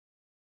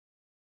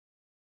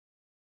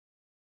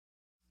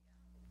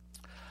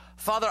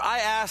Father, I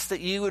ask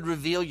that you would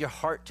reveal your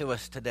heart to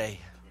us today.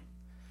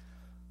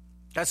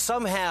 That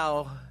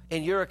somehow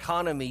in your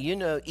economy, you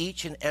know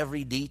each and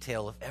every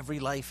detail of every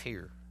life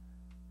here.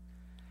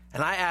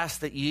 And I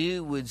ask that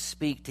you would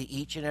speak to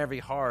each and every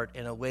heart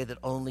in a way that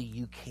only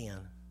you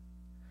can.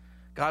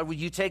 God, would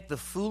you take the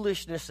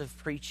foolishness of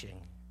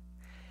preaching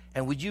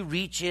and would you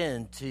reach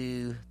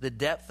into the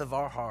depth of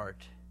our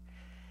heart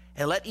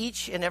and let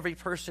each and every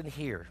person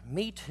here,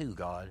 me too,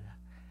 God,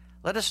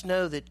 let us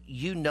know that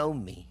you know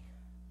me,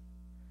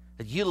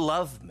 that you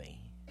love me,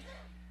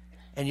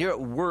 and you're at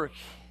work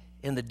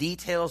in the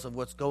details of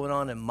what's going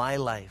on in my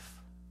life.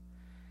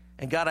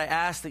 And God, I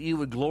ask that you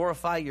would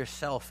glorify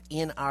yourself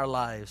in our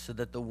lives so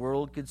that the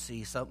world could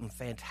see something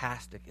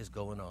fantastic is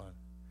going on.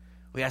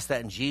 We ask that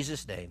in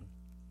Jesus' name.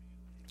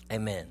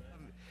 Amen.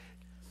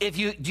 Do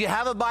you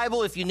have a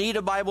Bible? If you need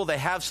a Bible, they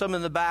have some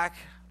in the back.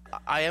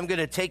 I am going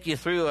to take you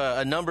through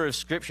a number of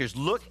scriptures.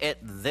 Look at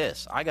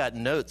this. I got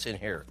notes in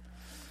here.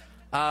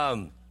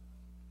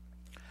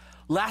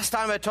 Last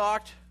time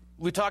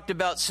we talked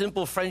about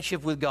simple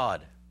friendship with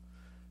God.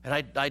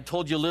 And I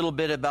told you a little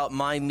bit about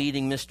my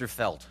meeting Mr.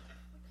 Felt.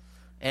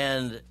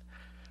 And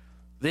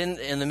then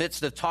in the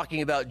midst of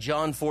talking about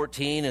John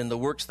 14 and the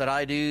works that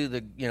I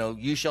do,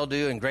 you shall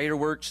do and greater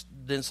works,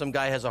 then some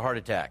guy has a heart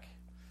attack.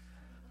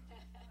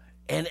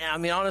 And I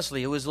mean,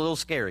 honestly, it was a little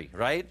scary,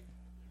 right?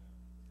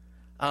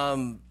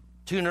 2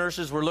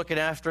 nurses were looking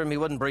after him. He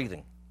wasn't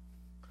breathing.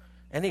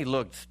 And he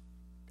looked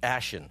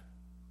ashen.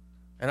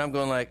 And I'm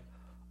going like,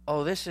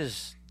 oh, this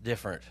is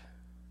different.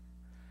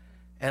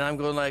 And I'm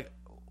going like,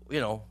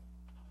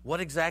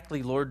 what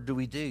exactly, Lord, do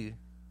we do?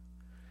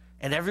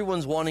 And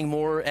everyone's wanting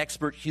more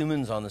expert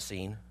humans on the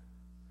scene.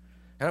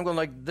 And I'm going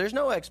like, there's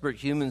no expert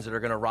humans that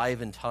are going to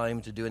arrive in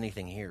time to do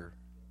anything here.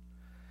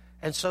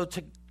 And so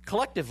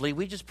collectively,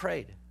 we just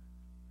prayed.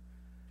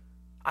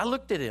 I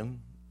looked at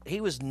him.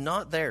 He was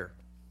not there.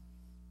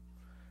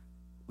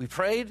 We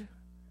prayed,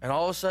 and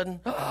all of a sudden,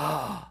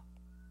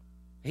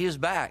 he is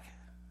back.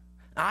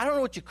 Now, I don't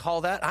know what you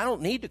call that. I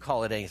don't need to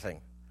call it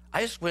anything.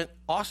 I just went,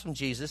 awesome,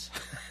 Jesus.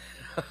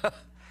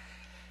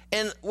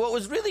 And what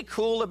was really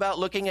cool about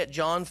looking at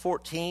John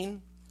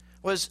 14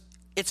 was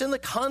it's in the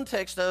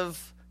context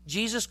of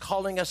Jesus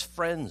calling us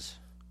friends.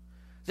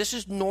 This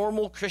is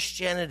normal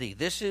Christianity.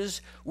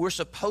 We're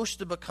supposed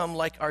to become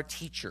like our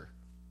teacher.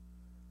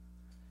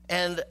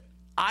 And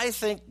I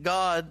think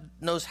God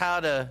knows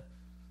how to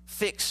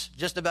fix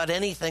just about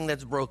anything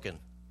that's broken.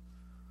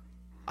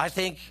 I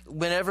think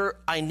whenever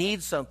I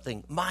need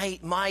something,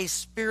 my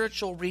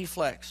spiritual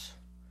reflex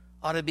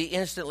ought to be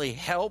instantly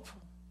help.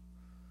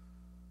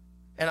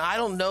 And I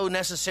don't know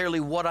necessarily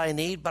what I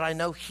need, but I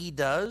know he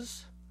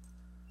does.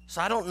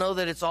 So I don't know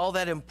that it's all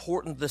that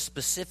important, the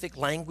specific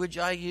language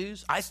I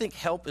use. I think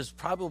help is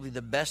probably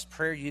the best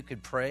prayer you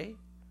could pray.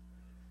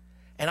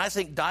 And I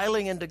think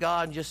dialing into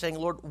God and just saying,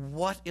 Lord,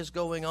 what is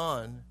going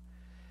on?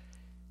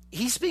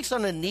 He speaks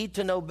on a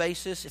need-to-know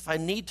basis. If I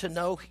need to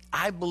know,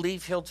 I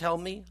believe he'll tell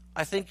me.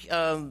 I think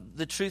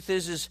the truth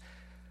is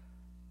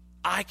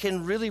I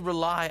can really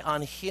rely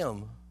on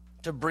him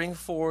to bring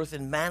forth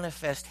and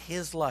manifest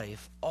his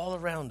life all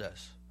around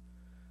us.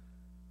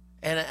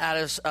 And out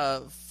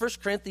of 1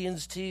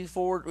 Corinthians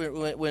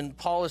 2:4, when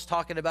Paul is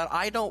talking about,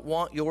 I don't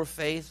want your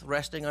faith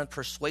resting on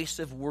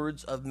persuasive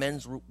words of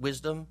men's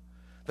wisdom,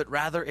 but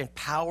rather in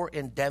power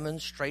and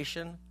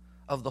demonstration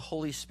of the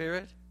Holy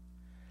Spirit.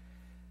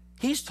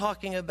 He's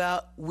talking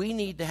about we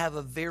need to have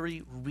a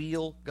very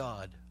real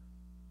God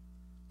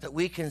that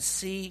we can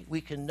see,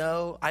 we can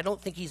know. I don't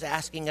think he's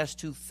asking us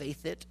to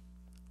faith it.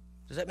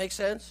 Does that make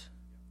sense?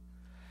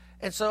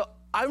 And so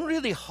I'm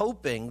really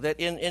hoping that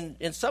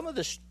in some of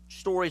the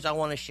stories I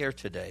want to share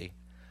today,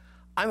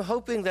 I'm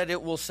hoping that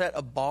it will set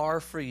a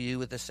bar for you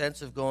with a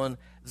sense of going,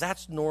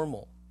 that's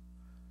normal,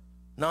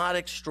 not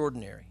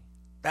extraordinary.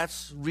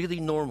 That's really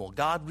normal.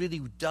 God really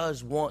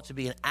does want to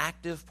be an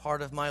active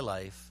part of my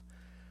life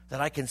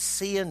that I can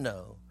see and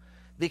know,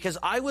 because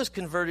I was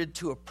converted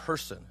to a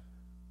person.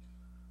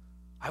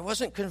 I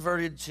wasn't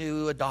converted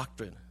to a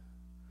doctrine.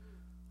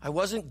 I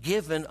wasn't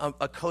given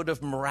a code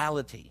of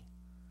morality.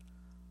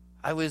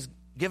 I was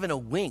given a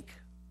wink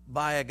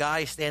by a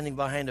guy standing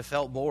behind a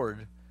felt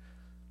board,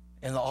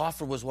 and the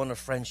offer was one of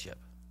friendship.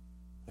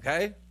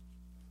 Okay?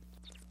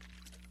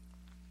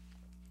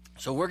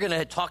 So we're going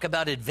to talk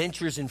about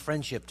adventures in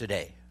friendship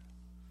today.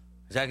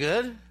 Is that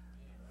good?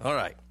 All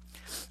right.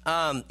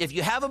 If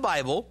you have a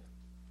Bible,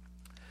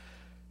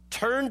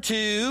 turn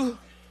to...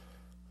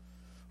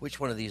 Which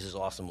one of these is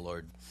awesome,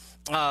 Lord?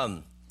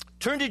 Turn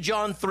to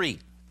John 3.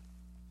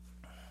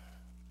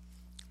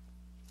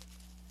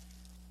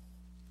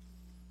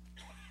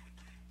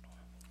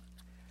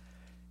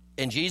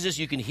 And Jesus,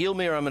 you can heal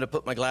me or I'm going to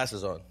put my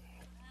glasses on.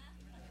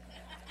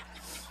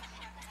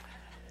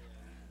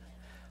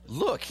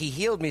 Look, he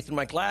healed me through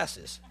my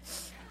glasses.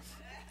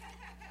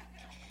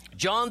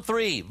 John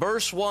 3,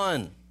 verse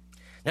 1.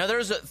 Now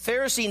there's a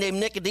Pharisee named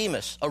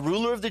Nicodemus, a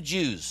ruler of the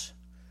Jews.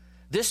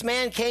 This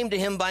man came to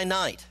him by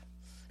night.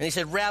 And he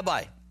said,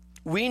 Rabbi,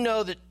 we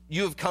know that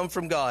you have come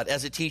from God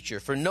as a teacher,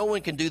 for no one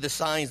can do the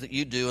signs that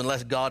you do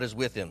unless God is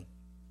with him.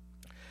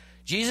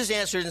 Jesus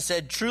answered and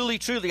said, truly,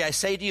 truly, I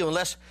say to you,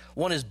 unless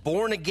one is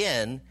born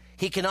again,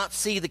 he cannot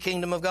see the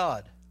kingdom of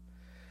God.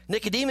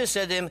 Nicodemus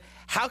said to him,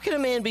 how can a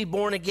man be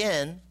born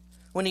again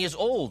when he is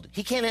old?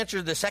 He can't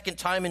enter the second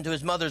time into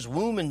his mother's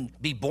womb and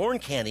be born,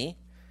 can he?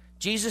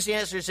 Jesus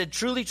answered and said,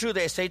 truly,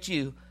 truly, I say to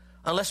you,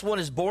 unless one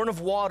is born of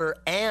water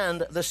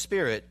and the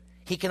Spirit,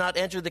 he cannot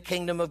enter the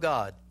kingdom of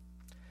God.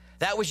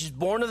 That which is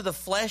born of the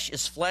flesh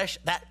is flesh.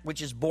 That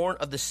which is born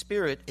of the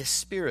Spirit is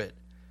spirit.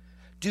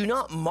 Do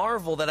not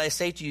marvel that I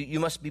say to you, you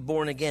must be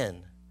born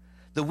again.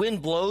 The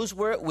wind blows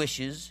where it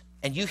wishes,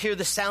 and you hear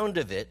the sound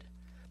of it,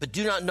 but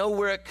do not know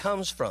where it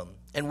comes from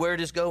and where it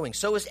is going.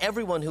 So is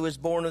everyone who is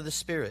born of the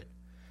Spirit.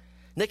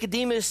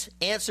 Nicodemus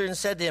answered and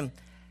said to him,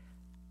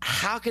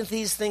 how can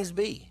these things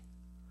be?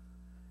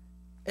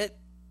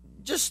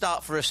 Just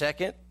stop for a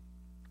second.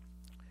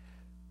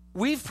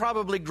 We've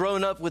probably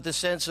grown up with the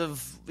sense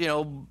of,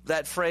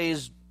 that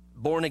phrase,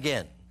 born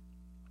again.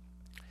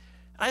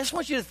 I just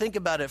want you to think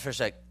about it for a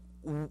sec.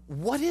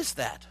 What is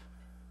that?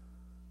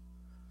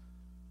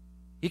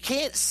 You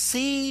can't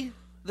see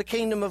the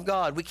kingdom of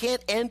God. We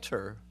can't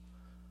enter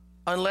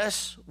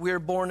unless we're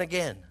born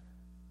again.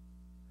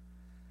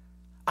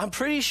 I'm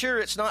pretty sure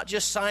it's not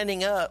just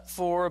signing up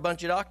for a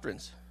bunch of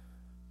doctrines.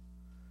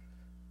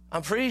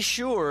 I'm pretty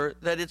sure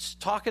that it's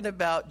talking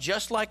about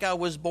just like I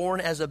was born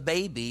as a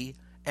baby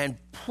and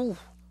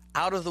poof,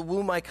 out of the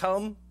womb I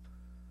come.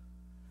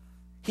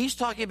 He's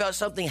talking about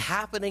something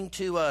happening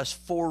to us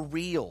for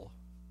real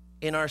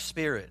in our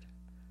spirit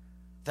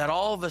that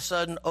all of a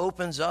sudden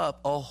opens up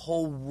a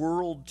whole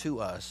world to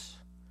us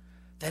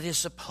that is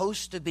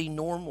supposed to be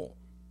normal.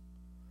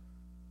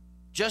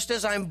 Just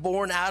as I'm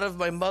born out of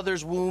my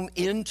mother's womb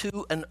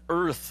into an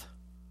earth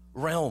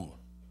realm.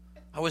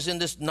 I was in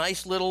this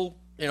nice little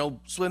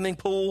swimming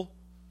pool,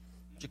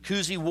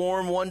 jacuzzi,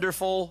 warm,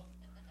 wonderful.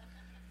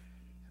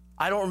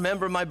 I don't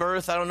remember my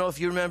birth. I don't know if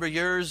you remember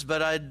yours,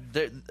 but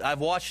I've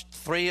watched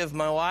three of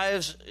my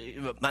wives,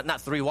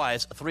 not three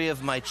wives, three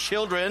of my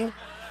children.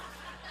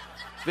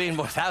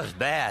 That was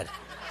bad.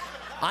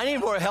 I need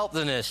more help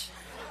than this.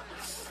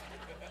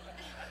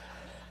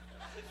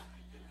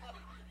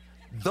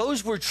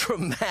 Those were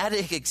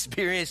traumatic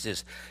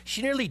experiences.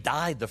 She nearly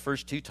died the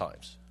first two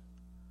times.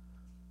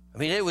 I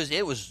mean, it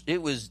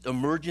was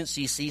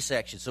emergency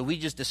C-section, so we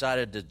just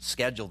decided to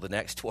schedule the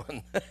next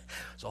one.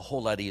 It's a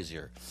whole lot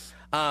easier.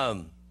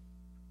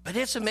 But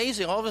it's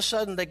amazing. All of a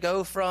sudden, they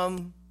go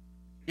from,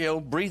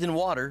 breathing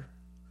water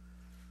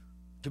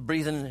to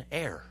breathing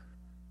air.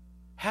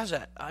 How's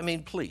that? I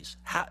mean, please.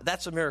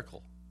 That's a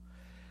miracle.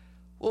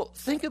 Well,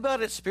 think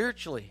about it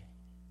spiritually.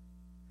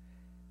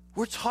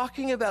 We're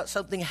talking about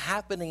something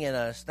happening in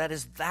us that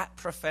is that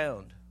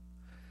profound.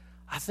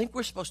 I think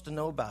we're supposed to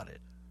know about it.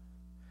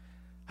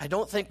 I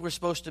don't think we're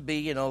supposed to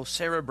be,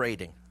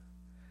 celebrating.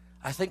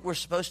 I think we're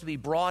supposed to be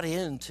brought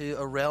into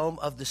a realm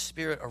of the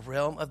Spirit, a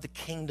realm of the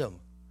kingdom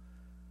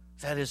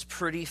that is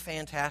pretty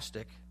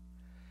fantastic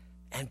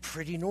and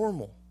pretty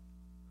normal.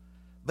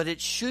 But it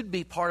should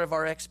be part of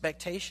our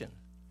expectation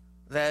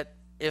that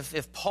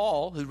if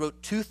Paul, who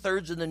wrote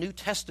 2/3 of the New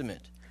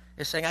Testament,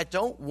 is saying, I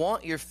don't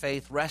want your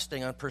faith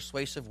resting on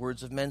persuasive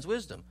words of men's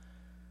wisdom.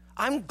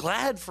 I'm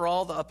glad for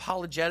all the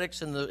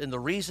apologetics and the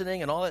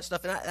reasoning and all that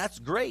stuff, and that's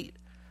great.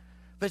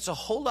 But it's a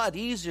whole lot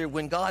easier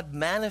when God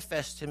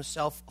manifests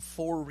himself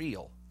for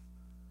real.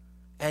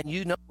 And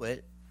you know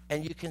it,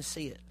 and you can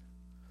see it.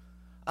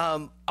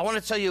 I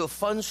want to tell you a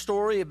fun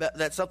story about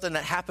that's something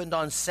that happened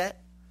on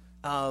set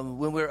when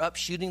we were up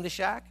shooting The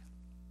Shack.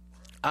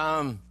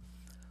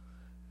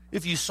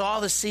 If you saw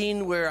the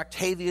scene where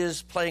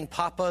Octavia's playing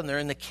Papa and they're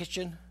in the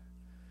kitchen,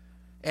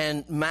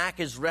 and Mac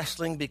is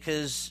wrestling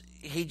because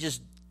he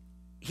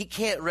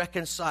can't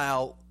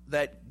reconcile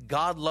that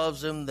God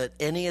loves him, that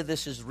any of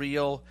this is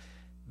real,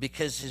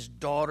 because his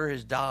daughter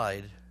has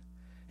died,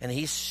 and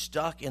he's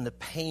stuck in the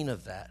pain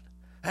of that.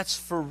 That's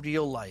for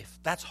real life.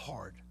 That's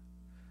hard.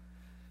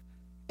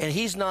 And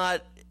he's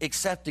not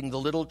accepting the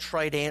little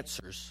trite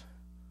answers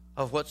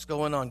of what's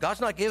going on.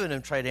 God's not giving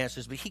him trite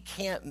answers, but he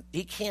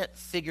can't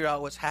figure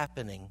out what's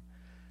happening.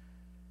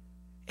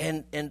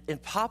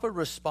 And Papa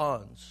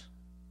responds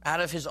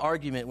out of his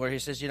argument where he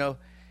says,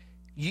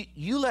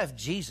 you left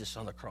Jesus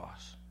on the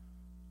cross.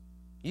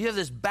 You have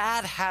this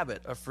bad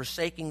habit of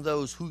forsaking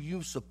those who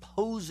you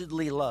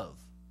supposedly love.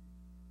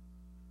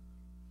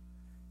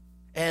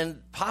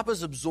 And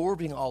Papa's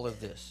absorbing all of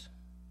this,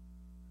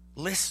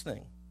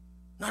 listening,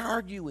 not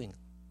arguing.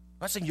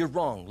 I'm not saying you're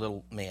wrong,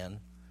 little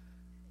man.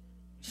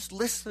 Just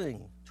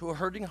listening to a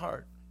hurting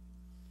heart.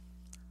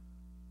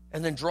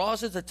 And then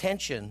draws his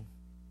attention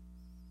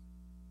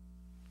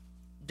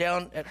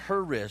down at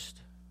her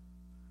wrist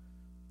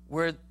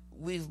where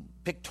we've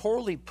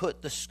pictorially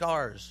put the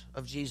scars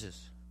of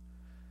Jesus.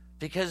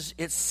 Because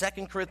it's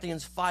 2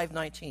 Corinthians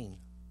 5:19.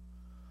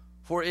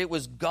 For it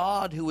was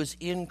God who was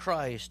in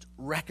Christ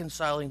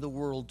reconciling the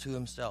world to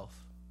himself.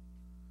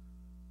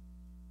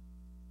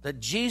 That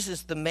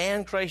Jesus, the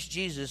man Christ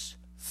Jesus,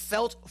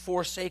 felt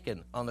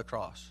forsaken on the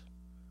cross.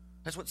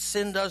 That's what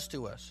sin does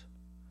to us.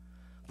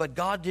 But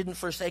God didn't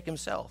forsake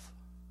himself.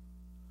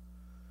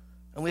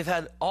 And we've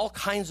had all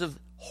kinds of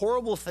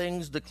horrible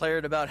things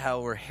declared about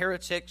how we're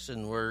heretics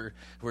and we're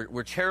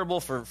terrible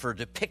for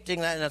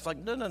depicting that. And it's like,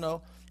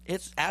 no.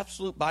 It's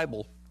absolute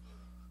Bible.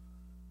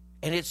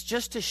 And it's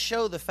just to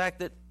show the fact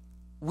that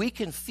we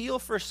can feel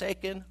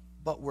forsaken,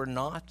 but we're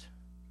not.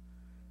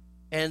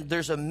 And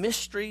there's a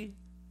mystery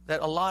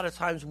that a lot of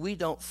times we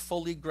don't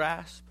fully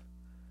grasp.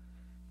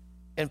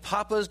 And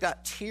Papa's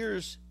got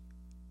tears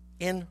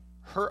in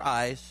her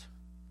eyes.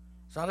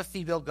 It's not a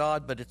female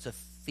God, but it's a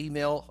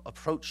female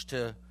approach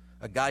to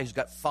a guy who's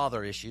got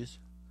father issues.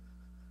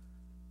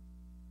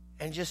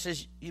 And just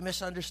says, you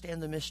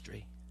misunderstand the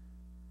mystery.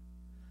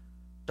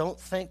 Don't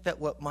think that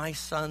what my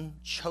son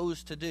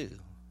chose to do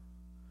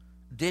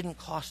didn't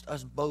cost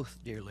us both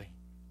dearly.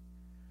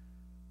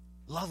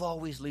 Love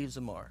always leaves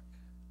a mark.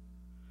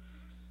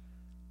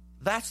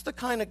 That's the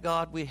kind of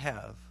God we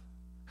have,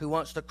 who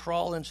wants to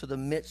crawl into the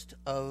midst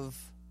of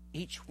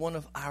each one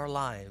of our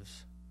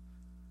lives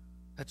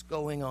that's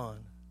going on.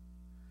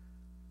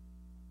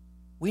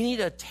 We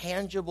need a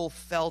tangible,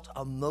 felt,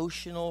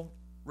 emotional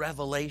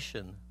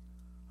revelation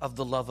of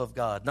the love of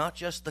God, not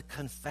just the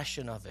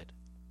confession of it.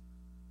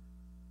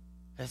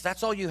 If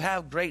that's all you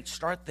have, great,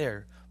 start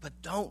there.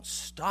 But don't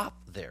stop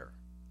there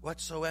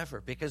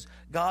whatsoever, because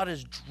God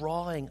is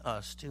drawing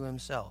us to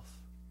himself.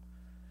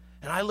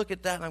 And I look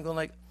at that and I'm going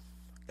like,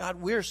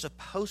 God, we're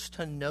supposed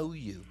to know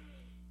you.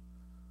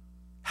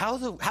 How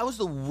is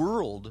the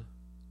world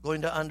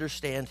going to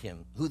understand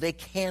him, who they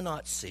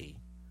cannot see,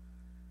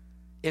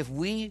 if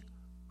we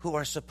who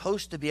are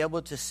supposed to be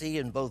able to see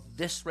in both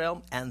this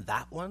realm and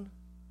that one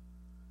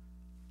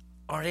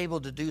aren't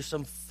able to do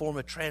some form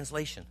of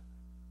translation?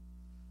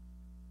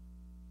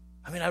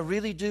 I mean, I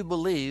really do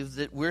believe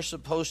that we're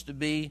supposed to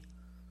be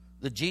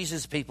the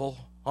Jesus people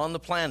on the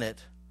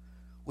planet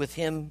with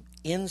him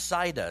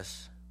inside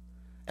us,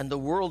 and the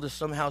world is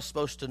somehow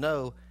supposed to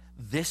know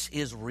this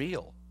is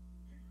real,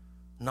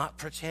 not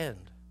pretend.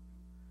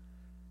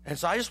 And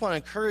so I just want to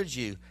encourage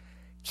you,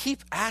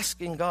 keep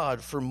asking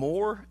God for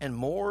more and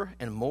more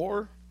and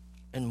more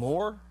and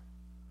more.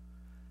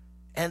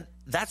 And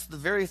that's the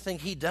very thing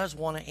he does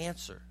want to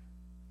answer.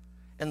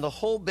 And the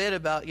whole bit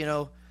about,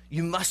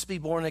 you must be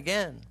born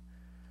again,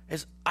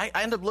 is I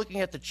end up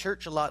looking at the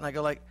church a lot and I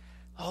go like,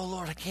 oh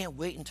Lord, I can't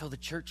wait until the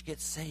church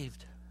gets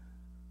saved.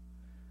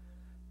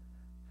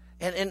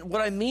 And what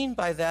I mean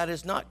by that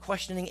is not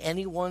questioning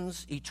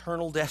anyone's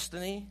eternal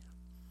destiny,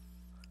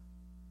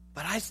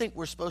 but I think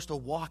we're supposed to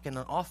walk in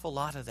an awful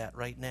lot of that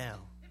right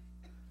now.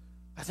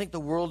 I think the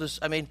world is,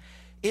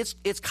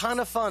 it's kind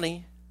of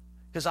funny,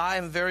 because I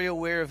am very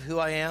aware of who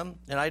I am,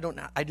 and I do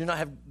not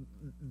have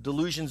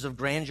delusions of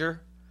grandeur.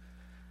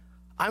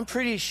 I'm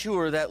pretty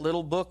sure that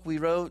little book we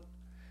wrote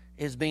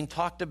is being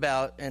talked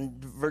about in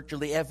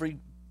virtually every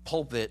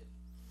pulpit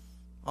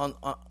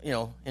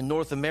in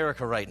North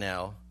America right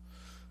now.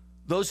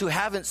 Those who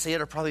haven't seen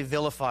it are probably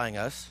vilifying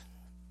us.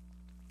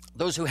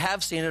 Those who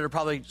have seen it are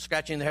probably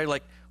scratching their head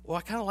like, well,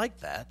 I kind of like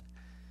that.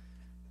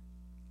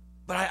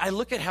 But I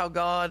look at how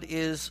God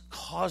is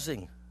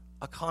causing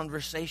a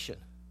conversation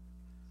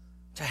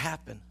to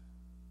happen.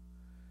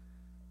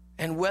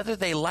 And whether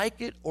they like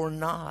it or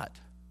not,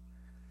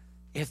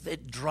 if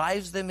it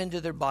drives them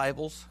into their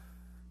Bibles,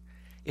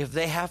 if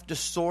they have to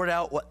sort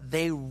out what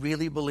they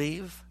really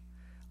believe,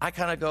 I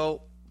kind of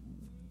go,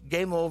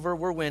 game over,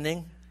 we're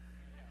winning.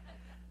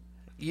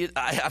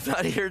 I'm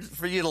not here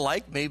for you to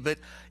like me, but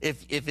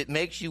if it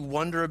makes you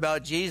wonder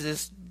about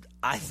Jesus,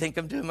 I think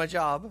I'm doing my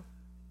job.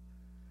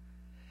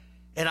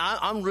 And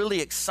I'm really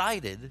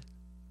excited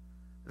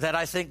that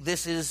I think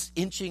this is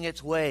inching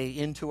its way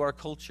into our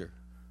culture.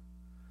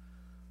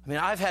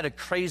 I've had a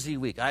crazy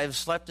week. I have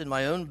slept in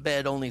my own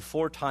bed only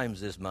 4 times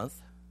this month.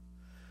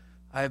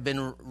 I have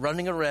been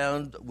running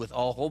around with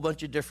a whole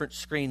bunch of different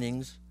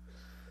screenings.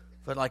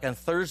 But like on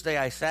Thursday,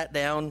 I sat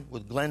down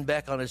with Glenn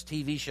Beck on his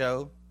TV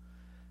show,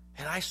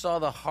 and I saw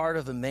the heart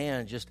of a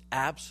man just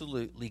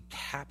absolutely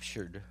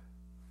captured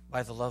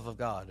by the love of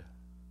God.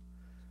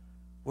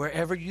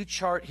 Wherever you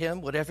chart him,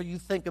 whatever you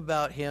think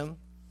about him,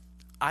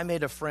 I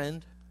made a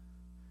friend,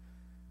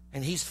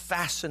 and he's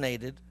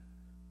fascinated,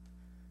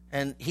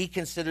 and he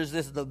considers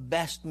this the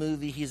best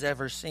movie he's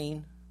ever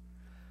seen.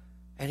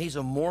 And he's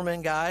a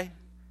Mormon guy,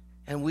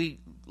 and we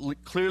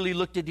clearly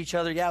looked at each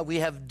other. Yeah, we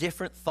have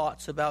different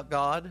thoughts about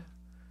God,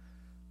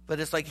 but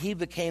it's like he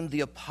became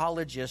the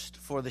apologist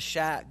for the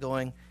shack,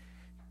 going,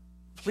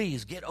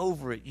 please get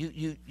over it.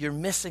 You're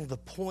missing the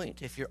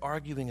point if you're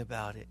arguing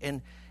about it.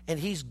 And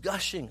he's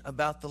gushing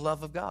about the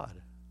love of God.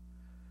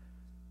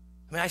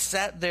 I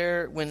sat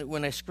there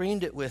when I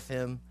screened it with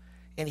him,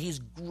 and he's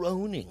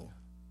groaning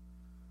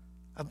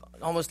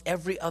almost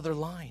every other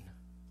line.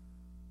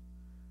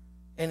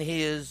 And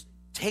he is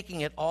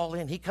taking it all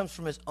in. He comes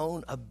from his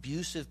own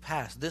abusive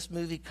past. This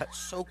movie cuts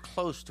so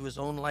close to his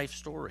own life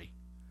story.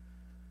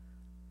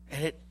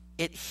 And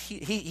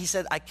he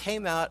said, I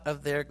came out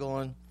of there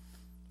going,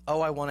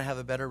 oh, I want to have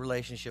a better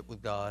relationship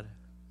with God.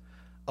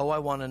 Oh, I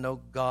want to know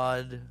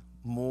God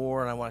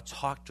more, and I want to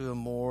talk to him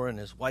more, and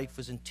his wife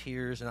was in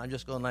tears, and I'm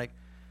just going like,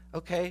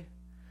 okay.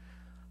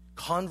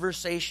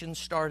 Conversation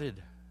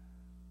started.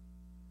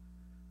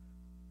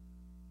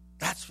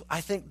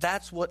 I think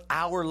that's what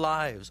our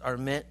lives are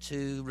meant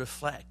to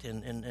reflect,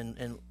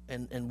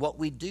 and what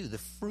we do, the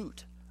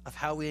fruit of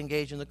how we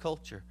engage in the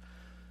culture.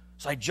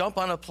 So I jump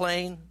on a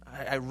plane,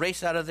 I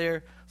race out of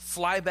there,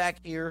 fly back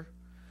here,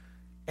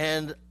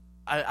 and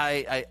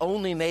I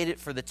only made it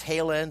for the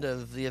tail end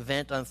of the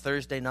event on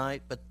Thursday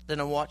night, but then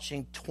I'm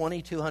watching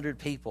 2,200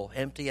 people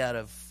empty out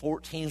of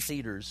 14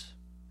 theaters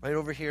right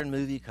over here in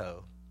Movie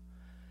Co.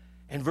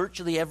 And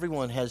virtually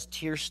everyone has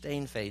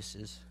tear-stained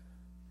faces,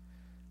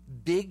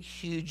 big,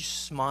 huge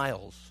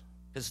smiles.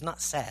 It's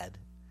not sad.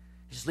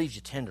 It just leaves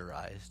you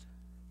tenderized.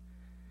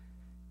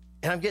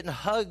 And I'm getting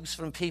hugs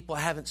from people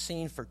I haven't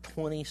seen for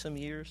 20-some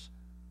years.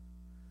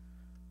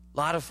 A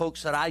lot of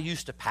folks that I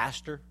used to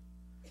pastor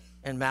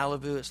in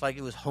Malibu. It's like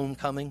it was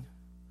homecoming.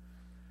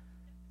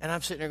 And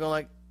I'm sitting there going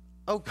like,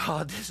 oh,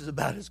 God, this is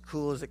about as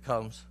cool as it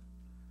comes.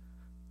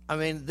 I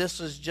mean, this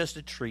is just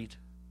a treat.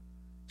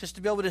 Just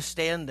to be able to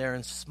stand there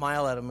and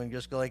smile at them and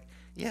just go like,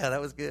 yeah,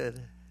 that was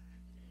good.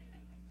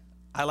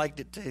 I liked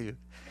it too.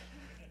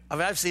 I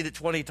mean, I've seen it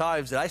 20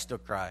 times and I still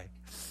cry,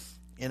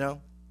 you know.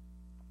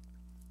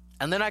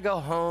 And then I go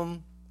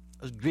home.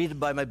 I was greeted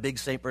by my big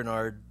St.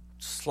 Bernard,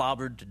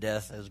 slobbered to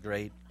death. That was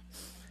great.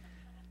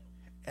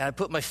 And I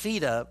put my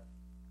feet up,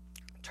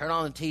 turn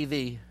on the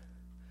TV,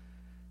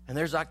 and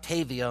there's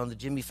Octavia on the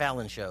Jimmy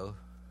Fallon show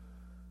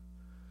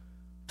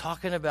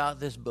talking about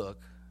this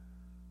book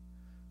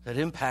that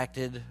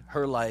impacted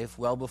her life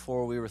well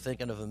before we were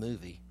thinking of a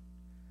movie.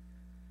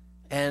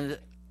 And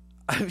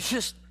I'm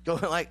just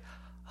going like,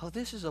 oh,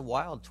 this is a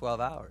wild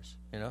 12 hours,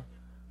 you know?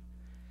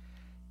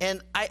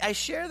 And I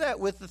share that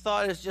with the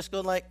thought is just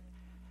going like,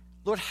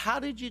 Lord, how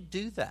did you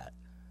do that?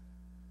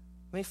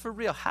 I mean, for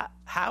real,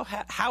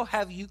 how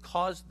have you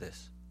caused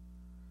this?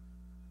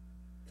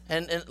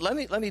 And let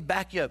me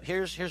back you up.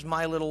 Here's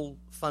my little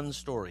fun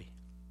story.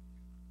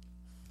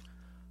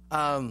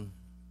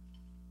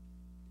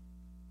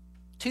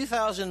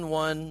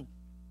 2001,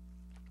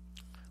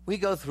 we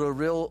go through a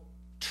real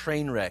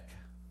train wreck.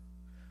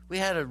 We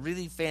had a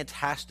really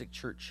fantastic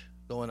church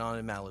going on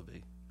in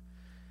Malibu,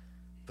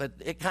 but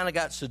it kind of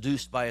got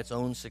seduced by its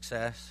own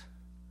success,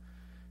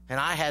 and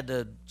I had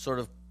to sort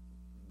of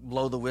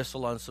blow the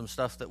whistle on some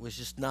stuff that was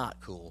just not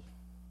cool.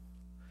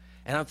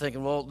 And I'm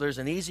thinking, well, there's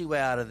an easy way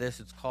out of this.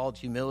 It's called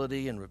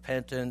humility and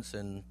repentance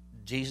and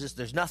Jesus.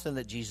 There's nothing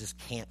that Jesus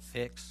can't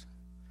fix,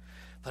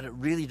 but it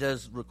really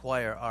does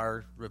require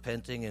our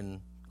repenting and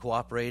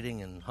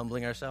cooperating and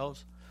humbling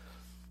ourselves.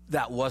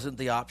 That wasn't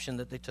the option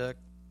that they took.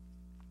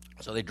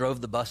 So they drove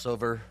the bus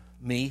over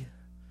me,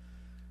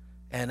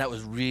 and that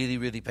was really,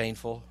 really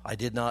painful. I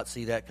did not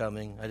see that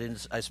coming.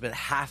 I spent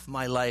half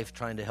my life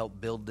trying to help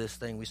build this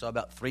thing. We saw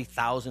about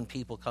 3,000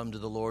 people come to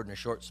the Lord in a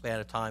short span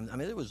of time. I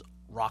mean, it was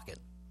rocking.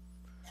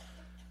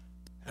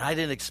 And I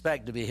didn't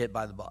expect to be hit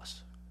by the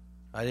bus.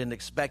 I didn't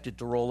expect it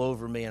to roll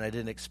over me, and I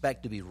didn't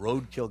expect to be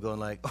roadkill going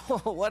like,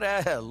 oh, what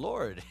a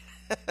Lord.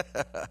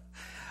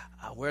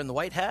 Wearing the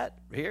white hat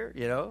here,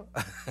 you know.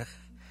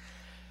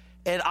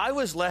 And I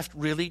was left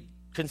really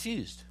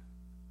confused.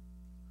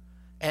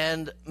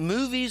 And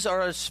movies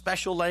are a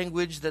special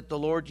language that the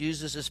Lord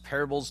uses as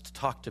parables to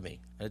talk to me.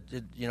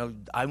 You know,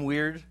 I'm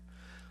weird.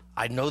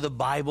 I know the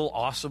Bible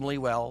awesomely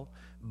well,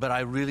 but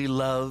I really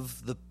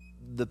love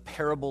the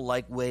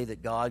parable-like way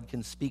that God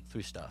can speak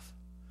through stuff.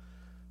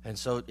 And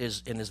so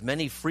in as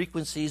many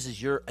frequencies as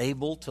you're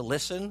able to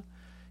listen,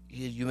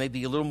 you may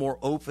be a little more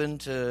open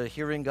to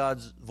hearing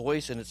God's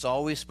voice, and it's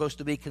always supposed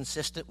to be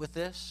consistent with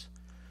this.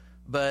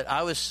 But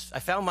I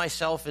found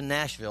myself in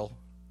Nashville,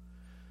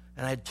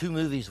 and I had two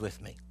movies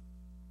with me.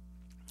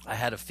 I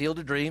had A Field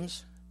of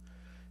Dreams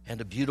and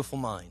A Beautiful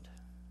Mind.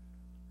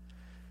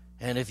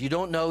 And if you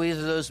don't know either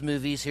of those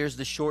movies, here's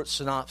the short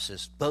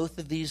synopsis. Both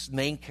of these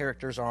main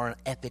characters are on an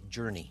epic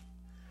journey.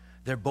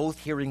 They're both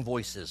hearing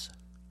voices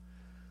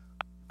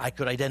I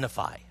could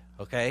identify,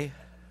 okay?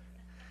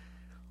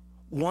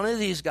 One of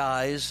these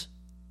guys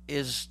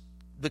is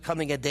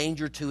becoming a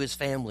danger to his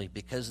family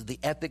because the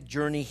epic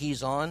journey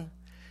he's on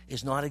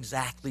is not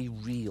exactly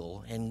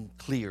real and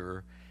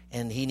clear,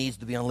 and he needs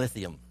to be on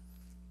lithium.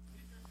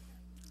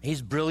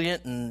 He's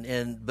brilliant,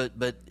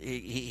 but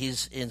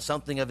he's in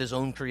something of his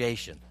own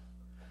creation.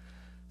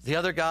 The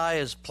other guy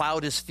has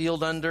plowed his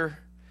field under.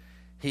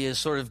 He has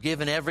sort of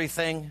given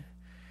everything,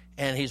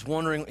 and he's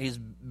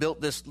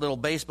built this little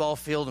baseball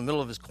field in the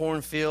middle of his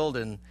cornfield,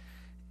 and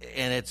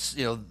it's,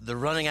 you know, they're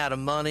running out of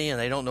money, and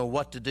they don't know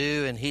what to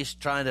do, and he's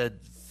trying to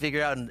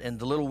figure out, and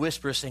the little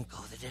whisper is saying,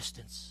 go the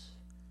distance.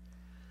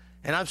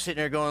 And I'm sitting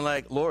there going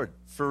like, Lord,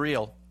 for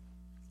real,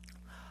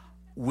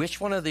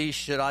 which one of these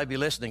should I be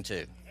listening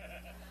to?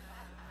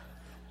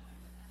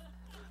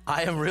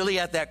 I am really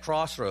at that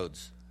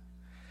crossroads,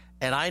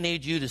 and I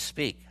need you to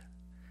speak,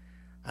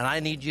 and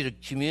I need you to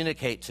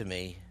communicate to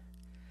me,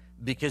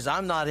 because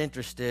I'm not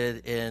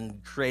interested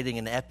in creating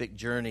an epic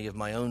journey of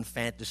my own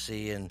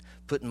fantasy and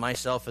putting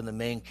myself in the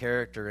main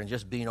character and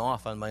just being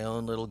off on my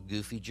own little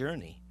goofy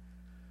journey.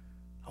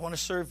 I want to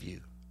serve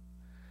you.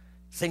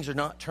 Things are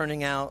not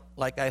turning out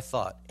like I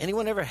thought.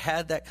 Anyone ever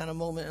had that kind of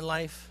moment in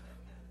life?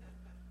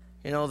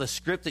 You know, the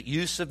script that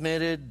you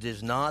submitted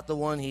is not the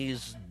one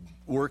he's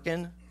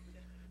working.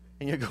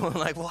 And you're going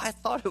like, well, I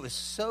thought it was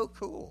so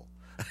cool.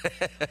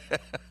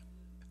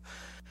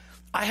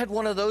 I had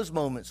one of those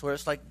moments where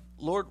it's like,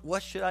 Lord,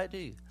 what should I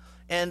do?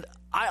 And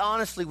I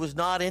honestly was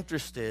not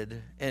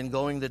interested in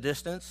going the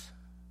distance.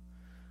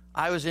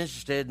 I was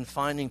interested in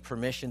finding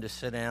permission to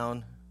sit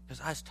down because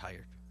I was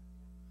tired.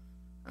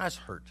 I was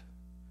hurt.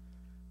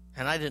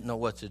 And I didn't know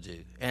what to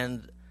do.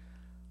 And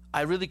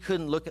I really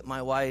couldn't look at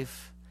my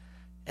wife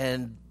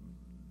and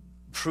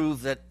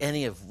prove that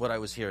any of what I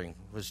was hearing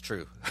was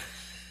true.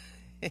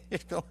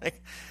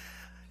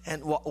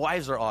 And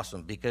wives are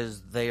awesome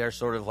because they are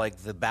sort of like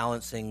the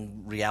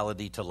balancing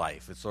reality to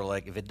life. It's sort of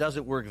like if it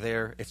doesn't work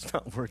there, it's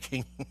not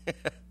working.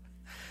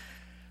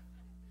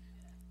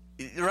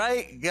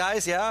 Right,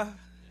 guys? Yeah?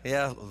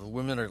 Yeah, the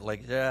women are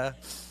like, yeah.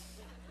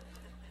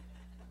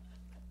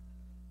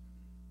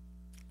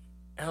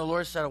 And the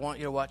Lord said, I want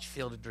you to watch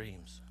Field of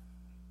Dreams.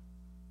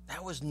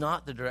 That was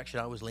not the direction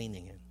I was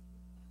leaning in.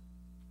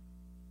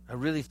 I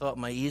really thought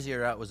my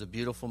easier out was A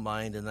Beautiful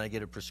Mind, and then I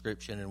get a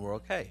prescription and we're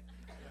okay.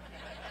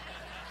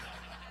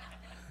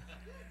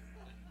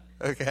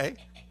 Okay?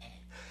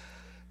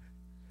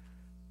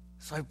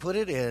 So I put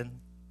it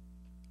in.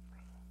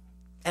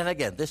 And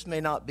again, this may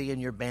not be in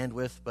your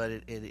bandwidth, but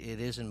it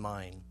is in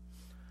mine.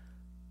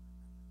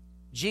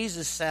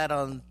 Jesus sat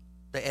on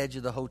the edge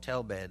of the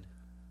hotel bed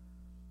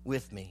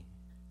with me.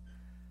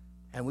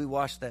 And we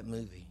watched that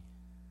movie.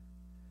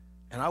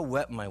 And I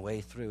wept my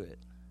way through it.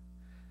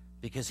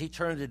 Because he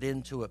turned it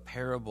into a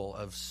parable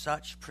of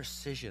such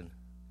precision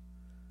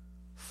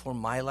for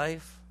my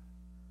life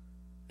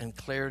and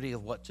clarity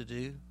of what to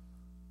do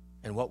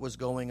and what was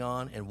going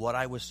on and what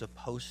I was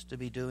supposed to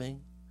be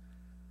doing.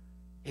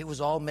 It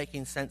was all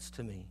making sense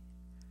to me.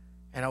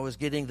 And I was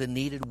getting the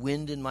needed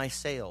wind in my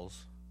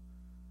sails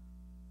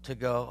to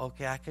go,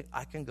 okay,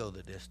 I can go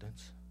the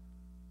distance.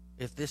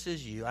 If this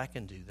is you, I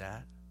can do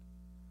that.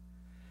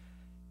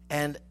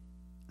 And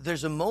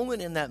there's a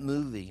moment in that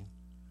movie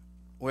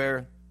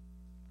where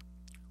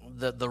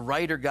the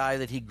writer guy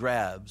that he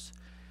grabs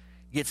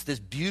gets this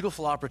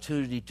beautiful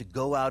opportunity to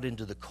go out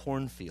into the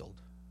cornfield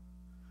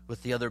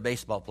with the other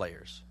baseball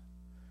players.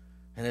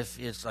 And if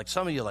it's like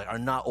some of you are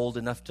not old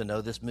enough to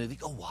know this movie,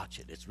 go watch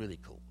it. It's really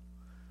cool.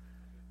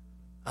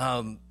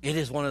 It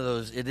is one of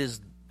those, it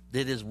is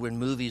when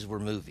movies were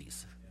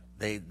movies.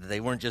 They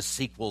weren't just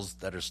sequels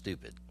that are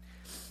stupid.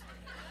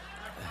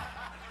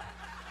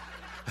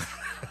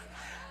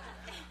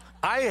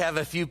 I have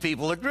a few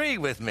people agree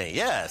with me,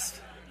 yes.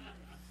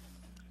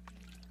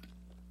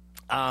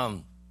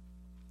 And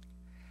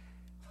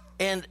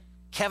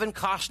Kevin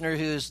Costner,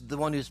 who's the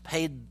one who's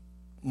paid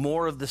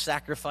more of the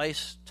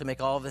sacrifice to make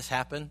all of this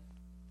happen,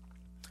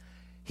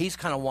 he's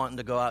kind of wanting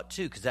to go out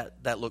too because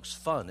that looks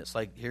fun. It's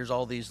like here's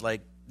all these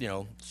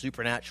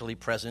supernaturally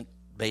present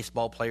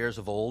baseball players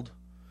of old,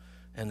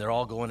 and they're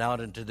all going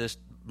out into this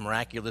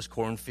miraculous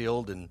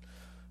cornfield, and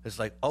it's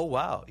like, oh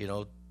wow,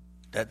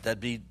 that'd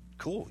be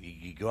cool.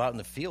 You go out in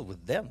the field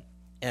with them.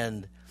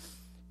 And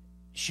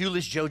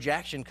Shoeless Joe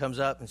Jackson comes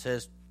up and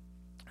says,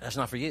 that's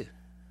not for you.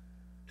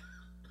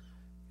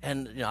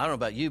 And I don't know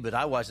about you, but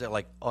I watched that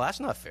like, oh, that's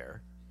not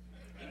fair.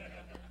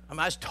 I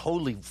was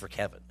totally for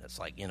Kevin. It's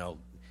like,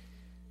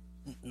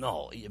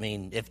 no,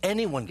 if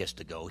anyone gets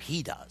to go,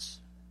 he does.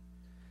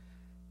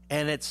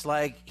 And it's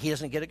like he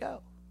doesn't get to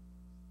go.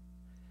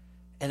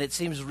 And it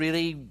seems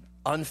really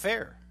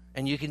unfair.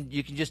 And you can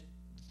just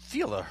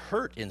feel a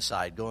hurt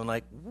inside going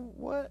like,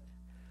 what?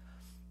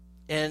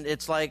 And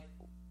it's like,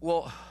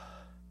 well,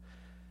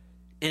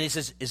 and he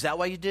says, is that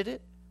why you did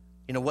it?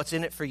 What's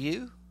in it for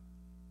you?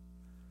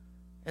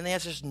 And the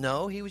answer is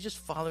no. He was just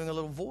following a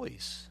little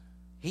voice.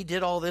 He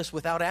did all this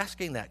without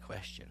asking that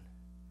question.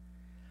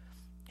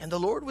 And the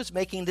Lord was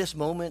making this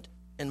moment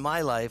in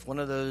my life one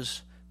of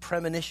those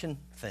premonition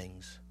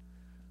things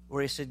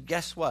where he said,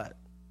 guess what?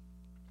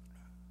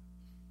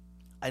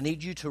 I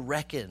need you to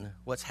reckon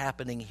what's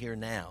happening here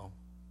now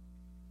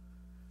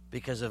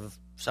because of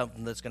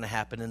something that's going to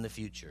happen in the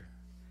future.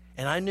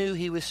 And I knew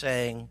he was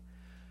saying,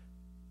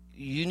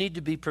 you need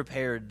to be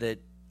prepared that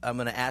I'm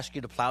going to ask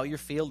you to plow your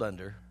field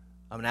under.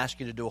 I'm going to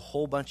ask you to do a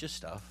whole bunch of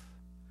stuff.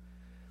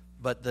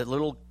 But the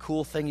little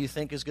cool thing you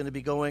think is going to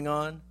be going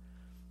on,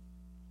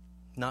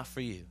 not for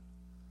you.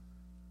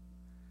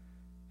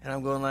 And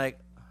I'm going like,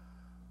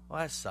 well,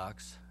 that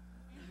sucks.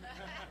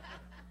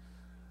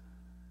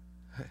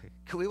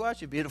 Can we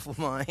watch A Beautiful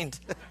Mind?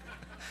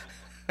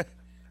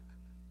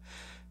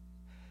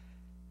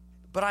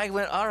 But I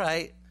went, all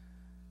right.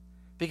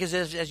 Because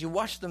as you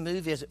watch the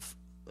movie, as it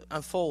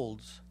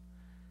unfolds,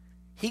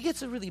 he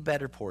gets a really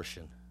better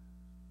portion.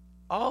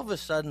 All of a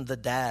sudden, the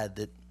dad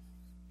that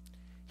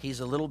he's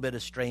a little bit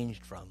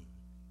estranged from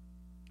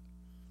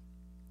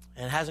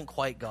and hasn't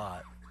quite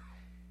got,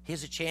 he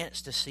has a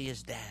chance to see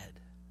his dad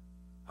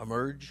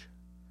emerge,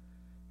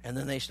 and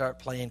then they start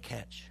playing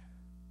catch.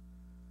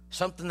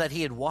 Something that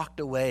he had walked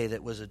away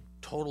that was a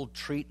total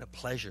treat and a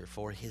pleasure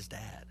for his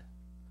dad.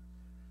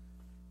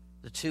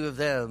 The two of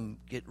them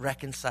get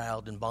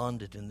reconciled and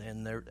bonded,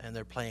 and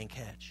they're playing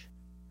catch.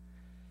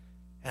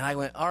 And I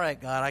went, all right,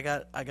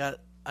 God,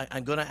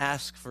 I'm going to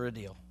ask for a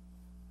deal.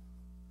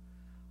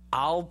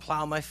 I'll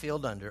plow my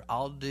field under.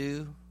 I'll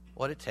do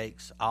what it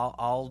takes.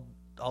 I'll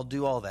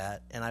do all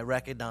that, and I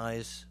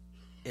recognize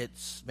it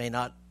may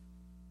not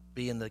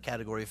be in the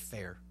category of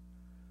fair.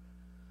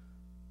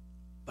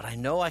 But I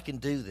know I can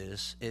do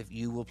this if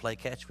you will play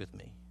catch with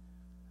me.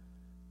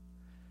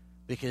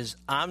 Because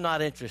I'm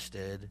not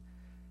interested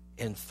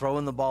in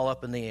throwing the ball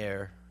up in the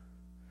air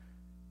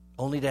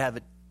only to have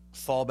it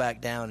fall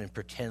back down and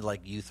pretend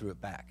like you threw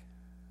it back.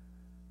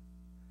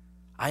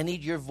 I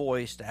need your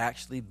voice to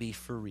actually be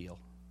for real.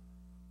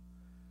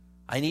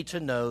 I need to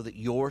know that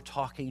you're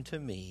talking to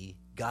me,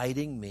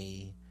 guiding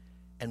me,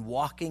 and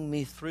walking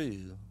me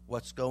through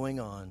what's going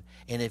on.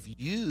 And if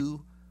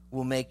you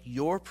will make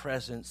your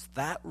presence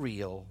that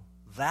real,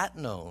 that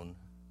known,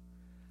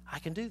 I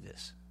can do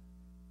this.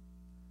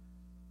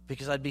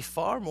 Because I'd be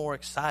far more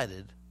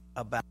excited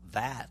about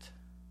that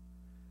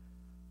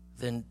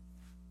than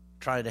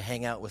trying to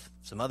hang out with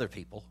some other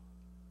people.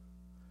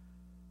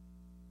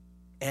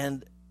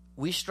 And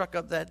we struck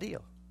up that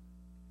deal.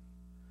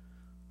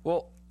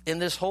 Well, in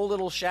this whole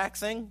little shack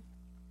thing,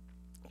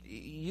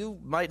 you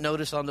might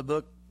notice on the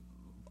book,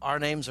 our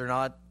names are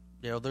not,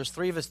 there's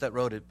 3 of us that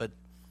wrote it, but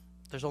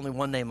there's only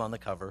one name on the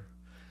cover.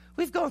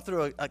 We've gone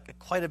through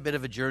quite a bit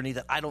of a journey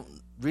that I don't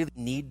really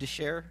need to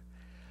share,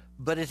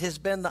 but it has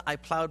been that I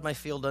plowed my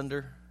field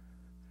under,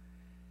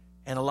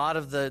 and a lot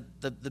of the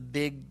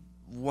big,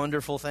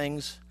 wonderful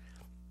things,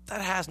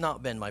 that has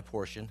not been my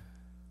portion.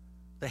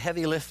 The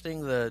heavy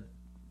lifting,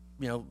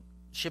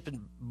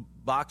 shipping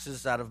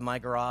boxes out of my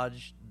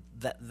garage,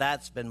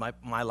 that's been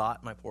my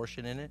lot, my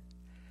portion in it.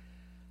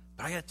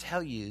 But I got to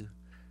tell you,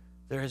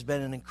 there has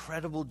been an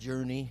incredible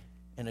journey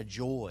and a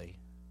joy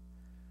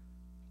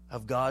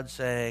of God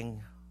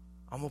saying,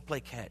 I'm going to play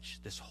catch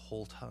this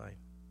whole time.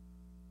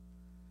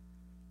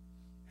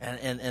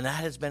 And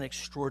that has been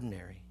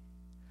extraordinary.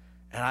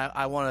 And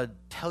I want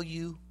to tell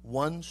you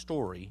one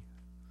story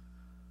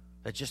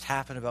that just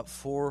happened about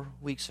 4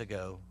 weeks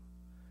ago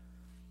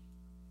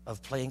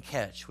of playing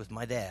catch with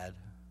my dad.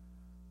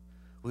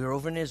 We were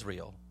over in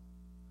Israel,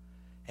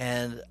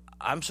 and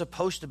I'm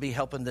supposed to be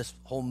helping this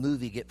whole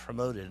movie get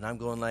promoted, and I'm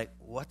going like,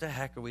 what the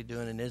heck are we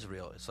doing in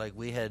Israel? It's like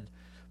we had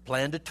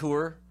planned a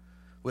tour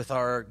with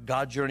our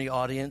God Journey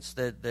audience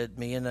that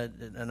me and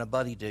a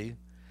buddy do,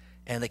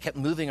 and they kept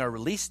moving our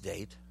release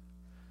date,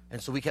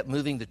 and so we kept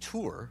moving the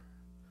tour.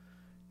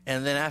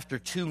 And then after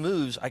 2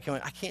 moves, I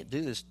can't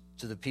do this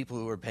to the people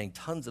who are paying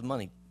tons of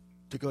money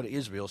to go to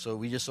Israel. So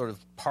we just sort of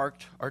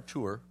parked our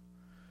tour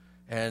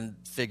and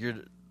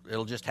figured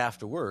it'll just have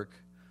to work.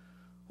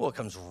 Well, it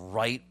comes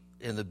right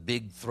in the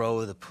big throw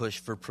of the push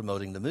for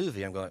promoting the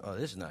movie. I'm going, oh,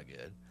 this is not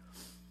good.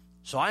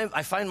 So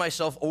I find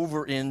myself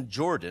over in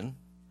Jordan,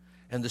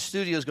 and the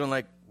studio's going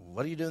like,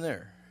 what are you doing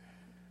there?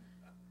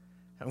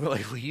 I'm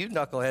like, well, you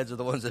knuckleheads are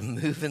the ones that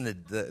move in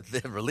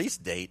the release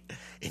date,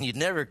 and you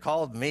never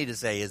called me to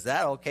say, is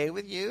that okay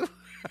with you?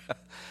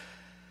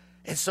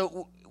 And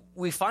so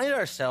we find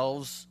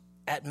ourselves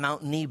at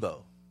Mount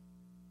Nebo.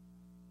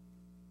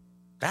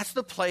 That's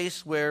the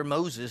place where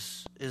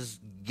Moses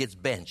gets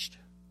benched.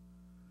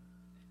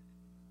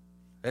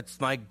 That's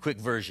my quick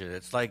version.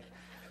 It's like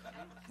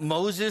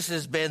Moses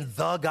has been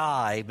the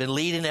guy, been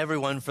leading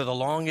everyone for the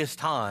longest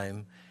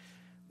time,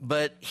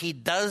 but he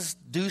does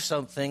do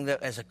something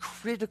that, as a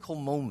critical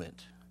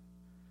moment,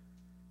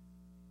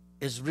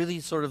 is really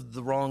sort of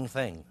the wrong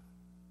thing.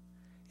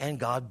 And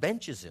God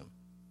benches him.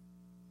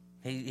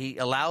 He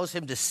allows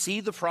him to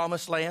see the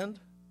promised land,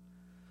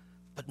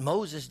 but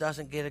Moses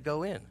doesn't get to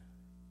go in.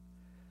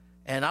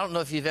 And I don't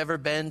know if you've ever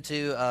been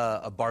to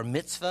a bar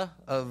mitzvah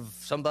of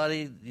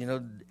somebody,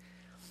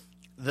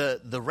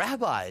 the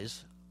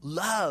rabbis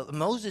love,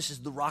 Moses is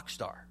the rock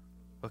star,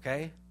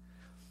 okay?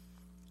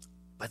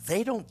 But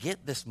they don't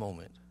get this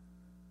moment.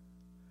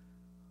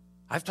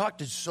 I've talked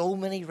to so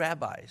many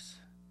rabbis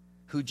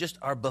who just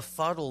are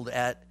befuddled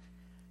at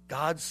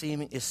God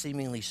is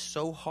seemingly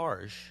so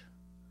harsh.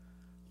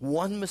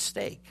 One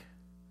mistake,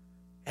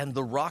 and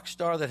the rock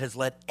star that has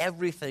led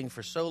everything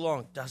for so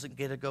long doesn't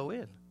get to go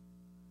in.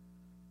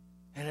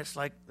 And it's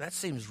like, that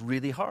seems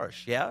really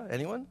harsh. Yeah?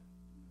 Anyone?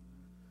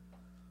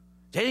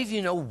 Do any of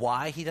you know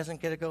why he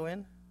doesn't get to go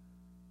in?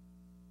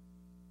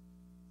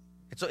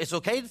 It's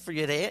okay for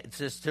you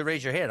to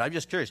raise your hand. I'm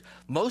just curious.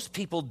 Most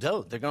people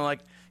don't. They're going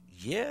like,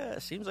 yeah,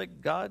 it seems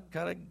like God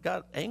kind of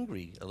got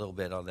angry a little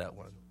bit on that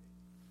one.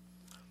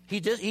 He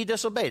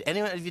disobeyed.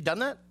 Anyone, have you done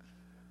that?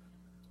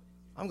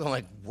 I'm going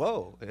like,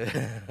 whoa.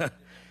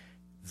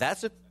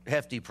 That's a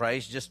hefty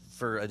price just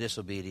for a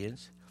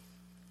disobedience.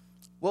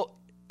 Well,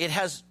 it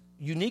has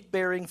unique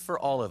bearing for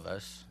all of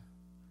us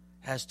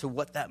as to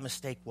what that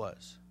mistake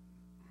was.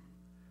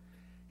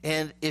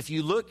 And if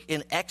you look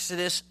in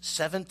Exodus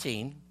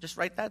 17, just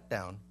write that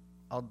down.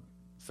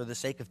 For the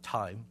sake of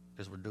time,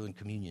 because we're doing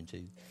communion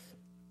too.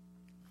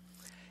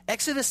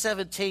 Exodus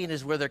 17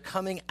 is where they're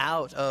coming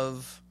out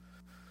of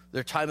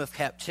their time of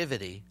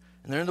captivity,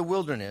 and they're in the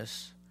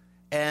wilderness,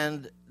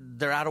 and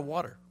they're out of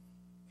water.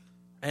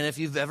 And if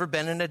you've ever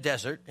been in a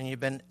desert and you've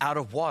been out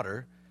of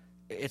water,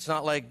 it's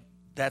not like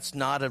that's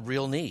not a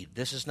real need.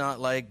 This is not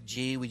like,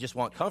 gee, we just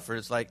want comfort.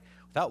 It's like,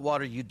 without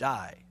water, you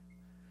die.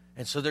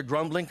 And so they're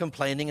grumbling,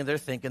 complaining, and they're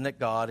thinking that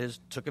God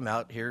took them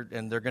out here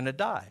and they're going to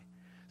die.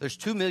 There's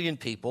 2 million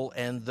people,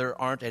 and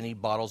there aren't any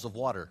bottles of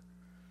water.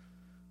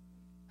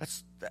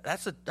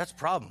 That's a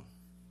problem.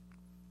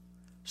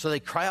 So they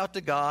cry out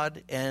to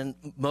God, and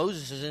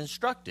Moses is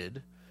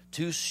instructed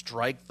to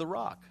strike the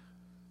rock.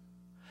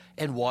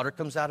 And water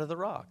comes out of the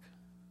rock.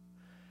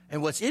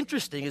 And what's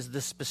interesting is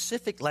the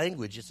specific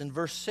language. It's in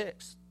verse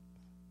 6.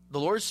 The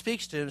Lord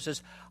speaks to him and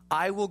says,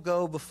 I will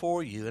go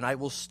before you, and I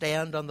will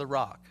stand on the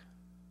rock.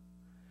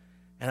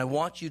 And I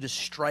want you to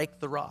strike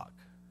the rock.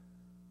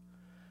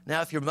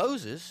 Now, if you're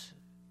Moses,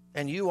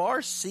 and you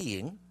are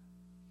seeing,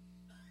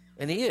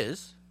 and he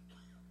is,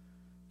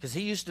 because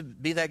he used to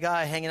be that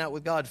guy hanging out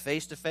with God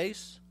face to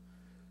face.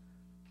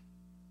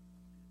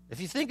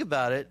 If you think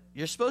about it,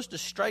 you're supposed to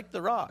strike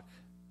the rock.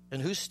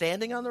 And who's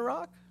standing on the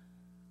rock?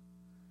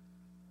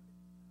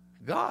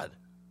 God.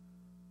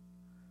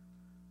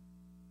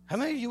 How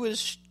many of you would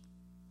have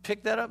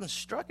picked that up and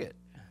struck it?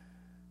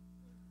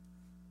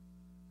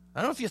 I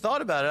don't know if you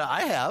thought about it.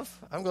 I have.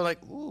 I'm going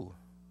like, ooh.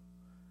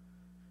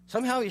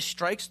 Somehow he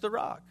strikes the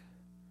rock,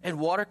 and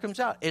water comes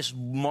out. It's a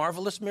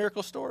marvelous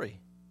miracle story.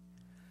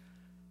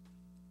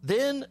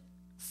 Then,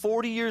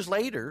 40 years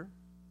later,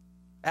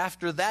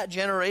 after that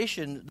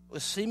generation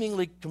was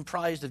seemingly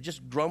comprised of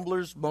just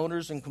grumblers,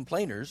 moaners, and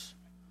complainers,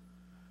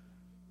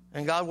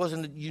 and God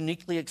wasn't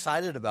uniquely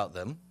excited about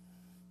them,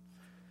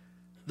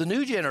 the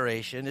new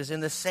generation is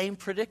in the same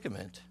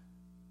predicament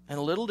in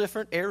a little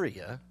different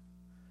area,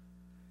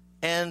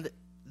 and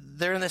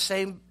they're in the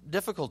same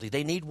difficulty.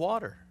 They need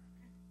water.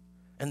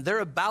 And they're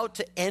about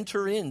to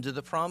enter into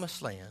the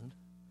promised land.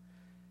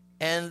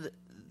 And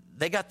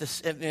they got this,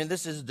 and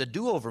this is the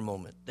do-over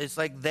moment. It's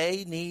like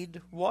they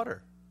need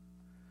water.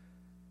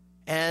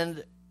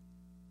 And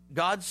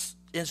God's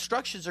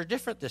instructions are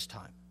different this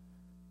time.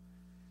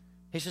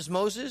 He says,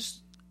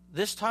 Moses,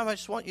 this time I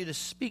just want you to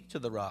speak to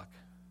the rock.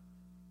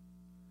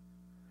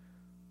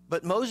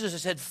 But Moses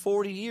has had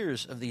 40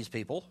 years of these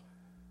people.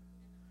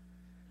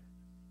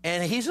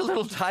 And he's a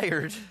little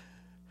tired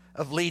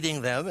of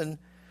leading them. And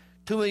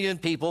 2 million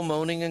people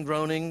moaning and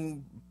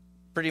groaning,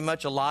 pretty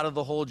much a lot of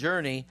the whole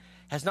journey,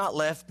 has not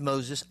left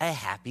Moses a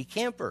happy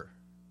camper.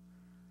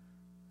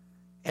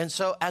 And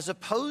so as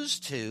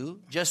opposed to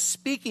just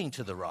speaking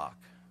to the rock,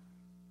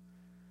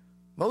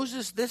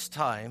 Moses this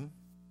time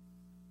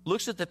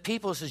looks at the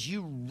people and says,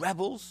 you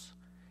rebels,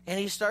 and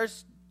he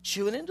starts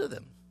chewing into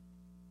them.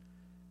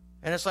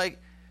 And it's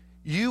like,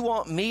 you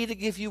want me to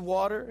give you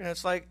water? And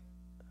it's like,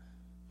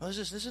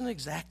 Moses, this isn't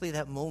exactly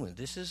that moment.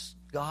 This is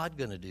God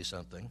going to do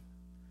something.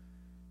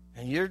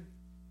 And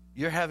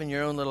you're having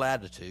your own little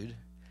attitude.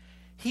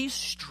 He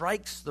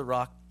strikes the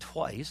rock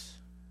twice.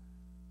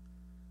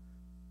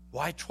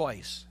 Why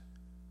twice?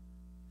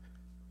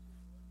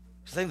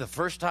 I think the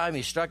first time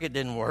he struck it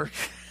didn't work.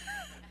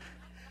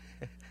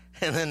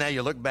 And then now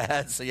you look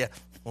bad, so you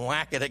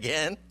whack it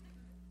again.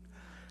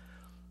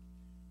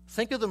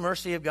 Think of the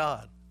mercy of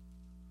God.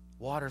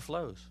 Water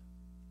flows.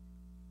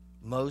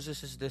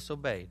 Moses is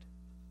disobeyed.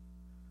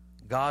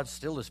 God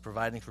still is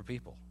providing for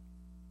people.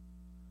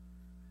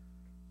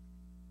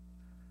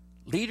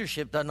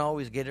 Leadership doesn't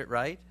always get it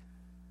right,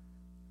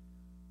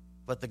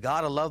 but the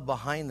God of love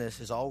behind this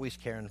is always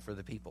caring for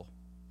the people.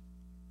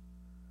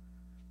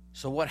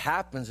 So what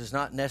happens is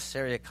not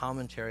necessarily a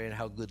commentary on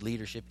how good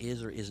leadership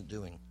is or isn't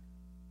doing.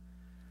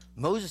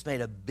 Moses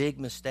made a big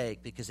mistake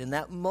because in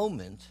that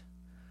moment,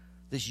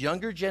 this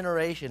younger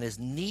generation is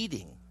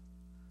needing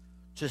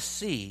to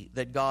see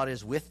that God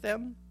is with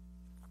them,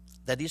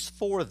 that he's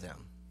for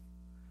them,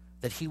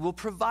 that he will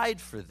provide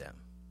for them,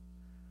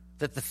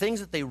 that the things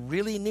that they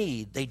really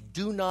need, they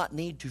do not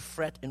need to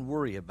fret and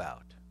worry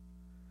about.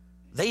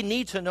 They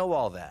need to know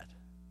all that.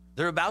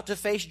 They're about to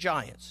face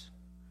giants.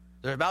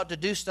 They're about to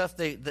do stuff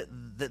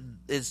that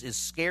is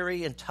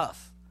scary and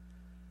tough.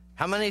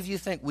 How many of you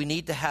think we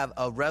need to have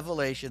a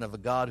revelation of a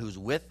God who's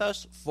with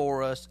us,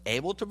 for us,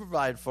 able to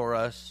provide for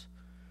us,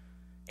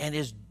 and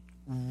is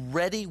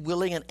ready,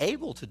 willing, and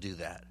able to do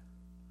that?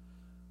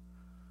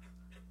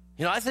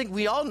 You know, I think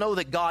we all know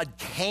that God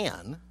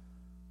can,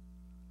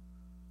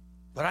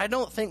 but I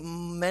don't think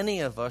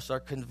many of us are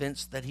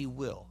convinced that he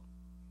will.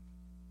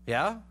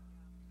 Yeah?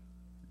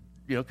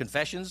 You know,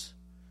 confessions.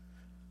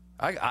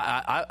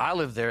 I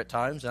live there at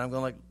times, and I'm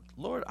going like,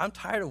 Lord, I'm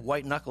tired of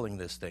white-knuckling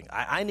this thing.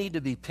 I need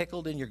to be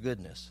pickled in your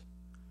goodness.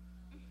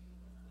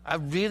 I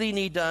really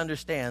need to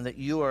understand that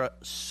you are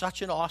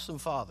such an awesome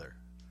Father,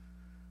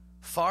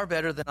 far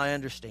better than I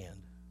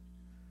understand.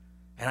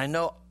 And I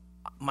know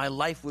my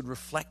life would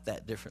reflect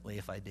that differently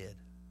if I did.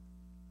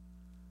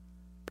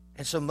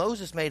 And so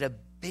Moses made a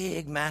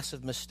big,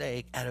 massive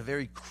mistake at a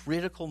very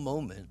critical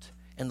moment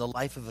in the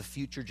life of a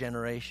future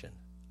generation,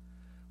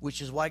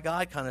 which is why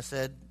God kind of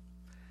said,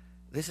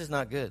 this is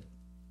not good.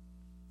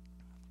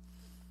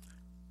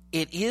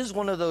 It is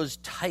one of those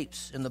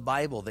types in the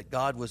Bible that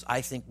God was,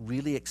 I think,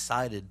 really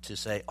excited to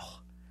say, oh,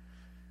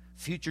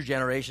 future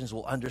generations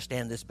will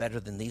understand this better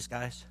than these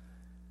guys.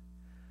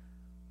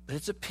 But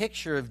it's a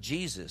picture of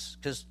Jesus,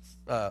 because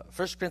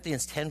 1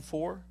 Corinthians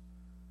 10:4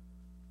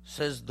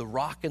 says the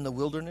rock in the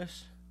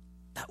wilderness,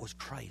 that was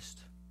Christ.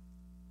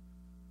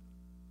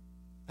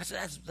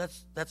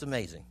 That's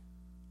amazing.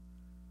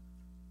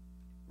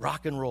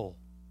 Rock and roll.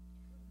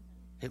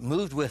 It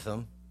moved with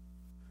him,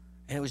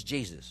 and it was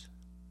Jesus.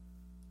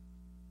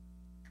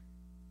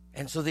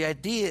 And so the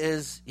idea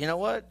is, you know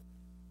what?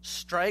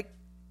 Strike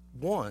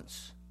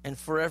once and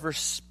forever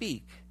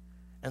speak,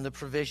 and the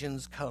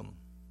provisions come.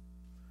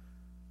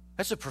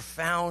 That's a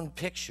profound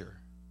picture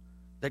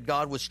that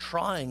God was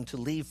trying to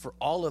leave for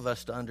all of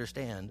us to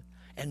understand,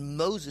 and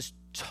Moses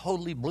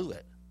totally blew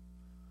it,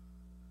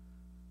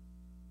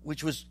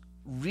 which was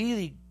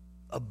really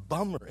a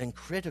bummer and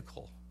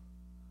critical.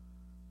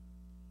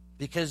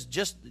 Because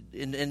just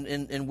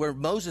in where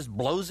Moses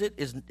blows it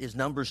is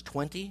Numbers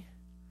 20.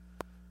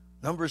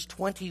 Numbers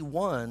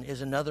 21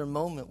 is another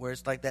moment where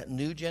it's like that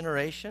new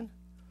generation,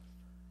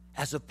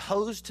 as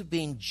opposed to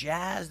being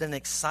jazzed and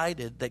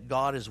excited that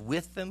God is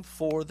with them,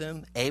 for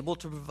them, able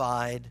to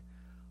provide,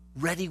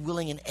 ready,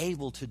 willing, and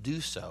able to do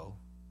so,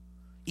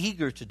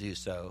 eager to do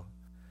so,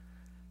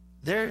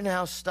 they're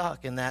now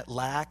stuck in that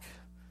lack,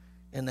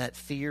 in that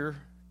fear,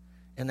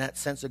 in that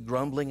sense of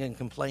grumbling and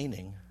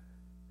complaining.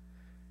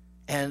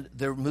 And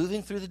they're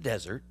moving through the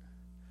desert,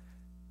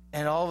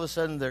 and all of a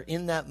sudden they're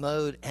in that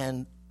mode,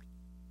 and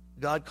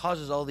God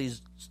causes all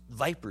these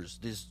vipers,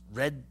 these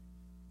red,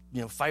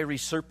 fiery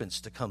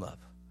serpents to come up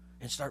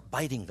and start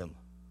biting them,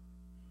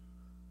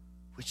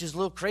 which is a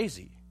little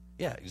crazy.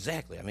 Yeah,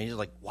 exactly. I mean, you're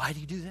like, why do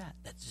you do that?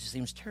 That just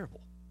seems terrible.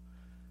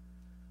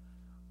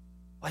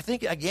 I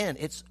think, again,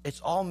 it's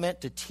all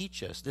meant to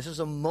teach us. This is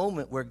a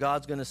moment where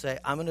God's going to say,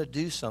 I'm going to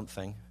do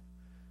something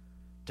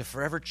to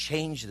forever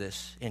change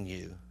this in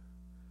you.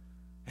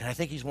 And I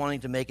think he's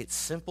wanting to make it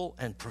simple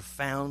and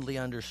profoundly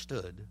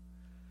understood.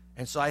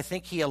 And so I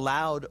think he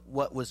allowed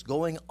what was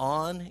going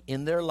on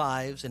in their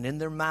lives and in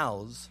their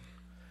mouths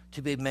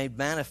to be made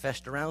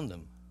manifest around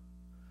them.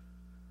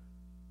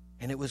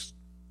 And it was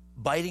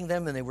biting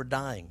them, and they were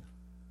dying.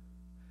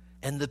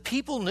 And the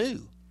people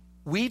knew,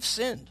 we've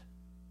sinned.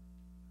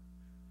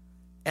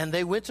 And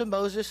they went to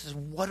Moses and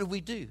said, what do we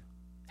do?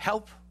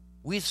 Help.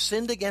 We've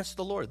sinned against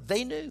the Lord.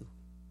 They knew.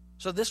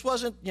 So this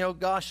wasn't,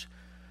 gosh,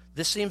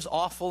 this seems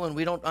awful and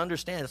we don't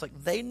understand. It's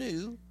like they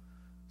knew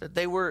that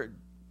they were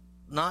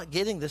not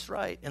getting this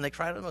right, and they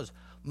cried out to Moses.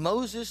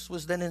 Moses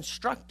was then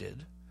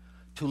instructed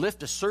to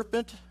lift a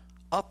serpent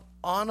up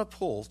on a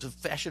pole, to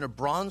fashion a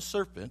bronze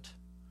serpent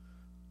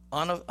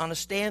on a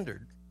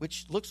standard,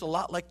 which looks a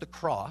lot like the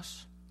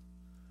cross,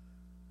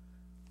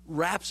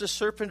 wraps a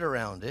serpent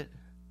around it,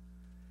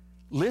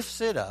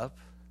 lifts it up,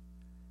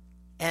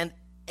 and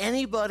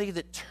anybody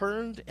that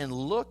turned and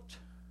looked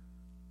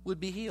would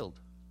be healed.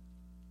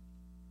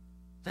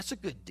 That's a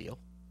good deal.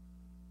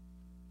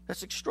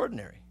 That's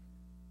extraordinary.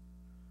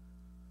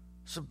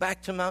 So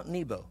back to Mount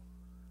Nebo.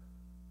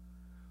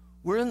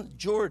 We're in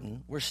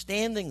Jordan. We're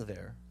standing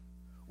there.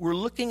 We're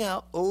looking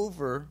out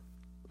over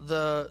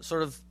the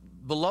sort of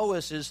below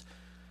us is,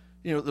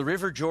 the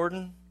River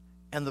Jordan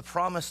and the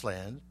Promised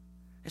Land.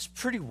 It's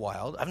pretty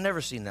wild. I've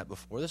never seen that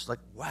before. This is like,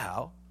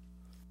 wow.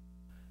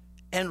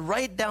 And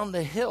right down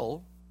the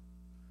hill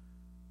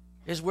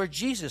is where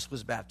Jesus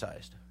was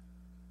baptized.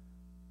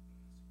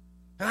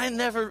 And I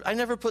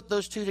never put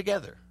those two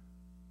together.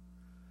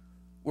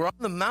 We're on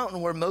the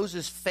mountain where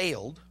Moses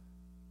failed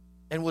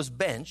and was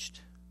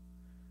benched.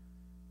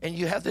 And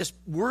you have this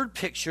word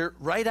picture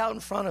right out in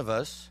front of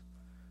us.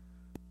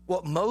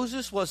 What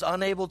Moses was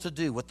unable to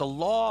do, what the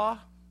law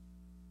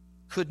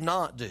could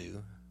not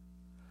do,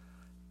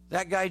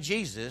 that guy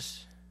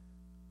Jesus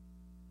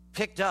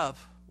picked up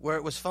where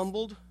it was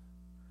fumbled,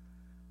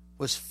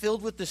 was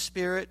filled with the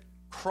Spirit,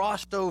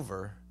 crossed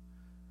over,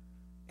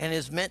 and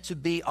is meant to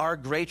be our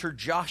greater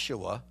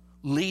Joshua,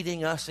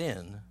 leading us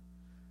in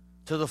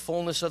to the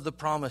fullness of the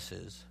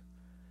promises.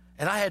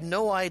 And I had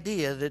no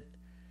idea that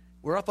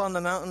we're up on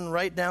the mountain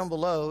right down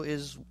below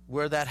is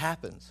where that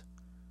happens.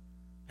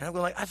 And I'm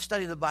going I've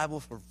studied the Bible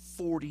for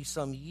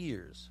 40-some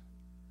years.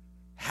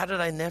 How did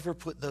I never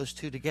put those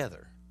two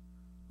together?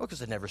 Well,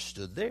 because I never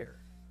stood there.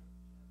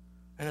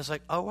 And it's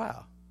like, oh,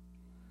 wow.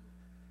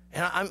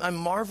 And I'm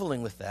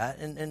marveling with that.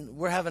 And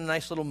we're having a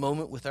nice little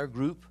moment with our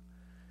group.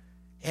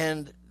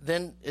 And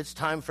then it's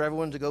time for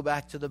everyone to go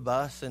back to the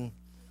bus. And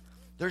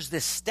there's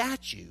this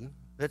statue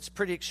that's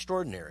pretty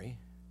extraordinary,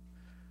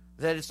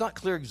 that it's not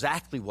clear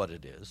exactly what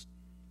it is.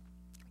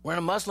 We're in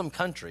a Muslim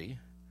country,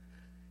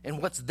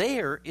 and what's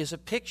there is a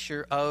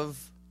picture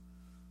of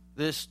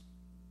this,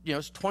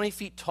 it's 20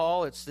 feet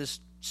tall, it's this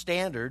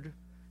standard,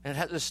 and it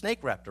has a snake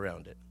wrapped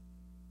around it.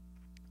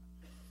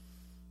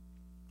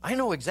 I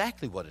know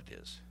exactly what it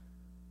is.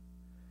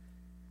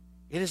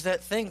 It is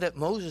that thing that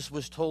Moses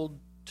was told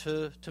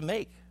to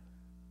make.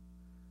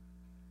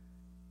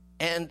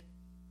 And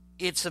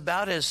it's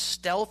about as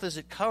stealth as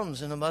it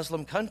comes in a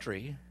Muslim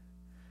country,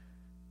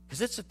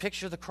 because it's a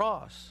picture of the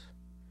cross.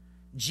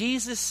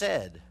 Jesus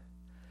said,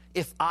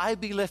 if I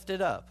be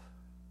lifted up,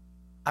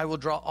 I will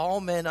draw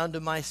all men unto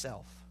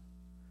myself.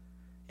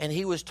 And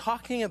he was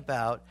talking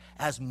about,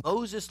 as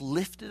Moses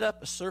lifted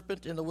up a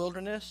serpent in the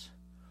wilderness,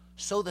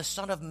 so the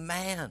Son of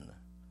Man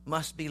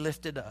must be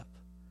lifted up.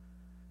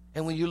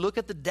 And when you look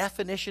at the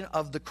definition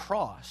of the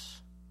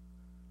cross,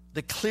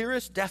 the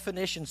clearest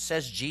definition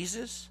says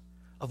Jesus,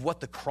 of what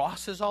the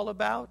cross is all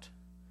about,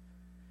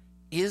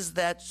 is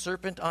that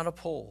serpent on a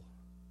pole.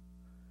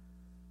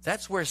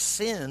 That's where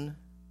sin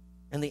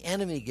and the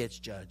enemy gets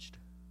judged.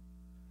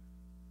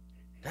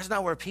 That's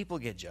not where people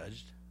get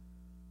judged.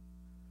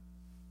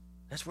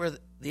 That's where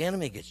the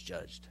enemy gets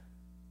judged.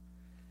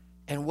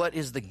 And what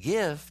is the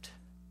gift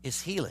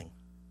is healing.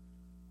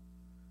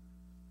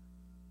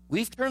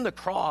 We've turned the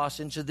cross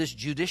into this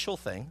judicial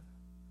thing,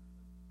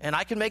 and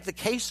I can make the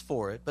case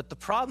for it, but the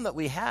problem that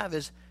we have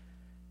is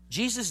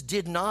Jesus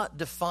did not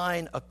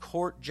define a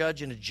court,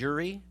 judge, and a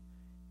jury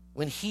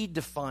when he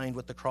defined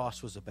what the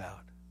cross was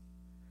about.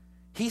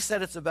 He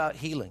said it's about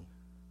healing.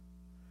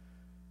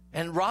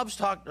 And Rob's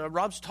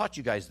taught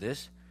you guys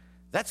this.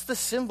 That's the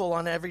symbol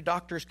on every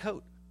doctor's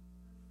coat.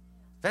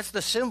 That's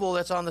the symbol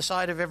that's on the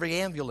side of every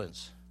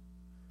ambulance.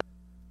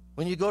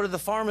 When you go to the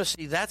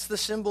pharmacy, that's the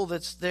symbol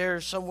that's there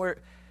somewhere.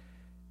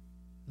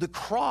 The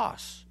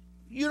cross,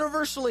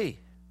 universally,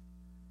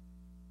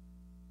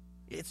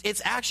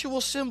 its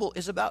actual symbol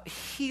is about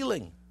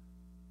healing.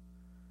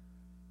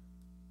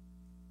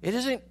 It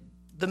isn't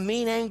the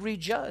mean, angry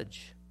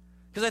judge.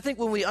 Because I think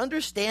when we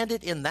understand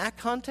it in that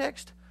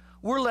context,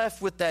 we're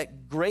left with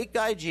that great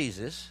guy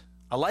Jesus.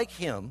 I like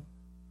him.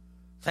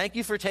 Thank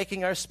you for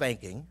taking our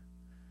spanking.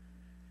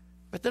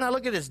 But then I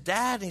look at his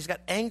dad, and he's got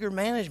anger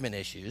management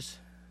issues.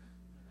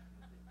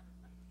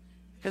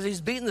 Because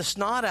he's beating the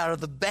snot out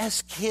of the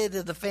best kid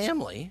of the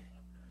family.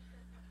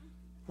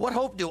 What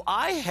hope do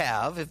I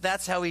have if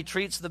that's how he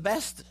treats the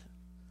best?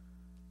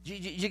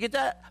 You get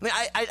that? I mean,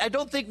 I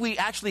don't think we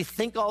actually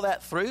think all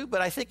that through,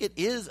 but I think it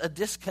is a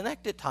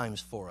disconnect at times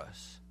for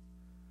us.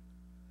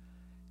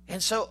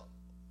 And so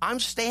I'm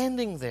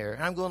standing there,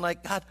 and I'm going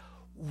like, God,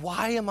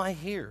 why am I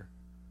here?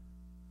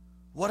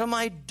 What am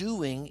I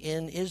doing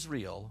in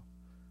Israel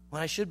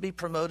when I should be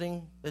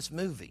promoting this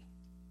movie?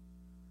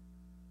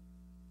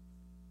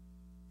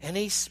 And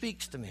he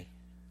speaks to me.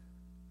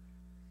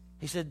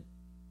 He said,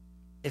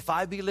 if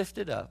I be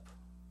lifted up,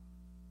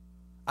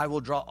 I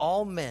will draw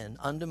all men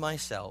unto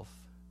myself.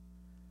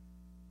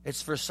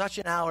 It's for such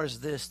an hour as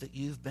this that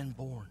you've been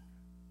born.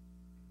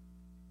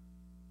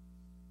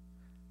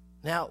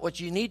 Now, what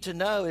you need to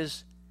know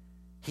is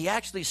he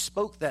actually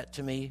spoke that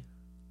to me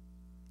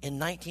in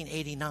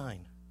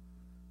 1989.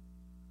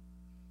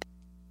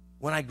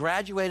 When I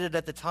graduated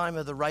at the time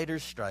of the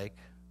writer's strike,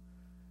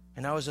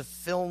 and I was a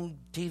film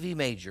TV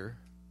major,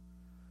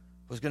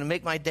 was going to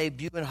make my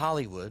debut in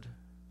Hollywood,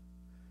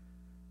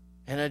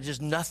 and I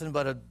just nothing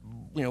but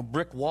a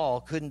brick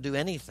wall, couldn't do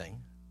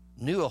anything.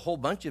 Knew a whole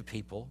bunch of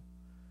people,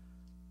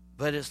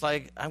 but it's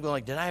like I'm going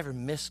like, did I ever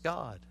miss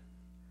God?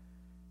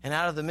 And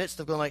out of the midst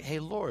of going like, hey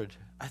Lord,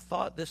 I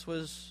thought this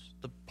was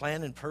the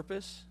plan and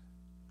purpose.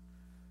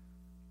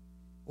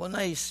 One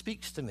night he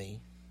speaks to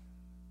me,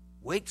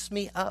 wakes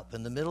me up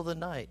in the middle of the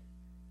night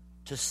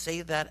to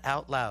say that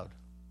out loud.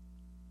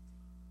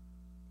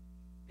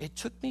 It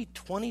took me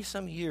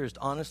 20-some years to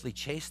honestly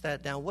chase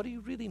that down. What do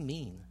you really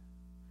mean?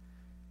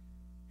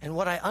 And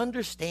what I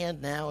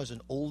understand now as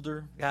an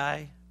older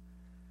guy,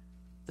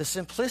 the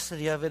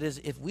simplicity of it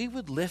is if we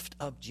would lift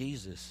up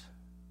Jesus,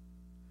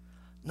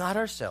 not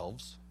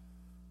ourselves,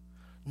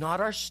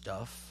 not our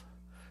stuff,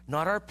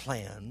 not our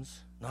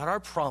plans, not our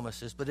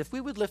promises, but if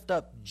we would lift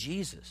up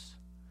Jesus,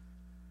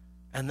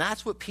 and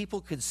that's what people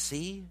could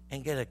see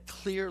and get a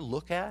clear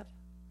look at,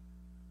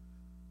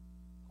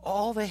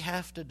 all they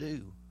have to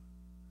do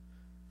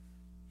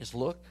is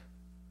look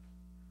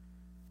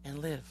and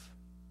live.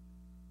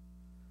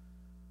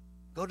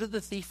 Go to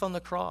the thief on the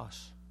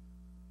cross.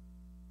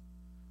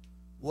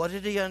 What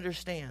did he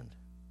understand?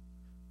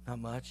 Not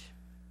much.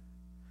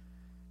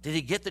 Did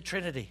he get the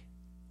Trinity?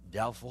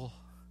 Doubtful.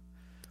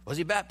 Was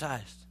he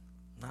baptized?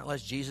 Not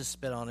unless Jesus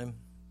spit on him.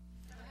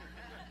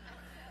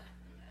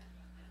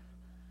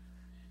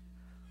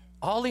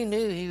 All he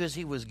knew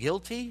he was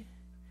guilty,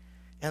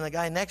 and the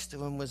guy next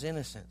to him was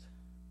innocent.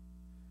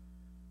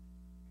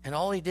 And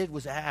all he did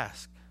was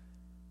ask,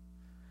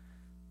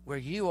 where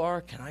you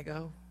are, can I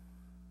go?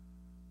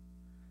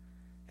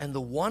 And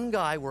the one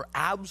guy we're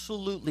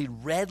absolutely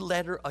red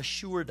letter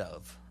assured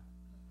of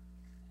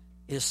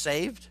is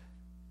saved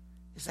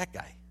is that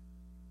guy.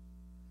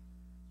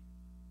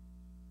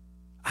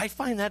 I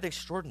find that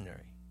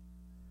extraordinary.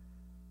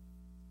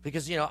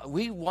 Because,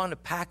 we want to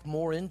pack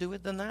more into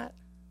it than that.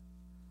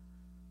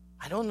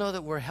 I don't know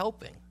that we're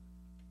helping.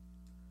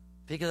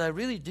 Because I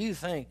really do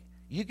think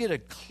you get a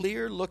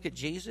clear look at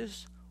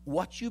Jesus,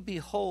 what you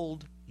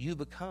behold, you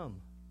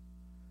become.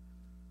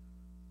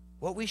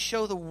 What we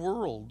show the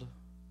world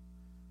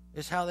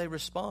is how they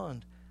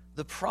respond.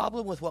 The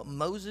problem with what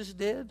Moses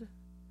did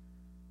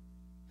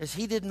is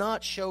he did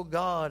not show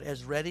God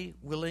as ready,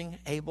 willing,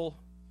 able,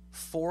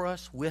 for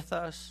us, with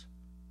us,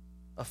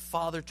 a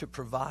father to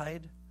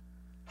provide.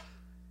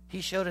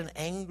 He showed an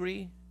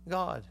angry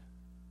God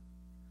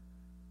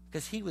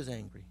because he was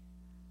angry.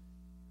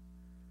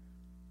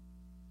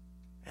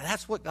 And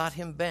that's what got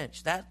him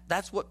benched.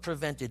 That's what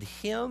prevented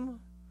him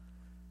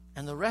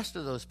and the rest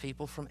of those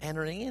people from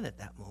entering in at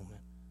that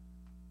moment.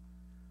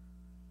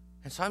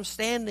 And so I'm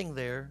standing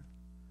there,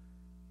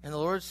 and the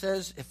Lord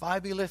says, if I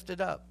be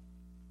lifted up,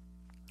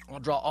 I'll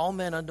draw all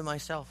men unto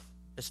myself.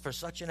 It's for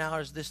such an hour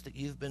as this that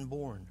you've been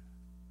born.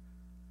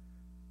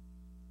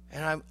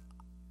 And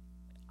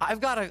I've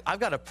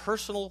got a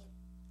personal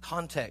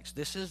context.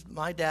 This is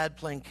my dad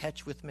playing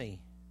catch with me.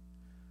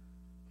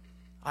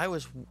 I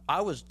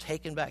was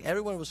taken back.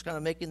 Everyone was kind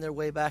of making their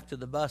way back to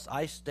the bus.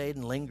 I stayed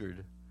and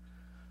lingered.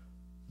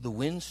 The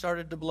wind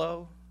started to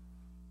blow.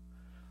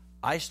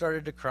 I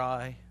started to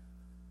cry.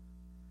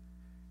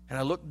 And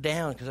I looked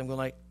down because I'm going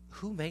like,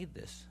 who made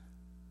this?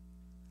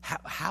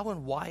 How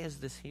and why is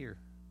this here?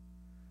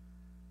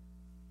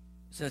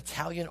 It's an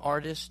Italian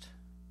artist.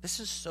 This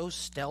is so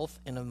stealth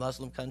in a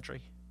Muslim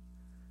country.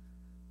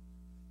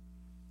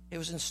 It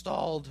was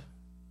installed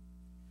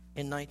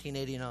in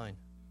 1989.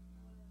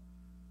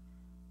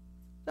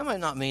 That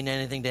might not mean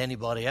anything to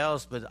anybody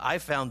else, but I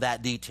found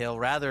that detail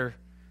rather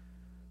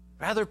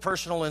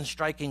personal and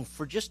striking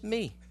for just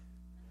me.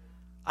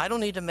 I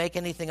don't need to make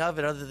anything of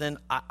it other than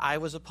I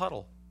was a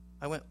puddle.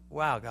 I went,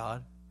 wow,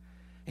 God.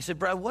 He said,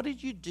 Brad, what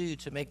did you do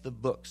to make the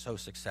book so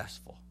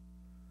successful?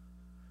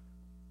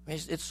 I mean,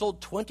 it's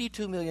sold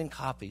 22 million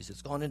copies.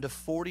 It's gone into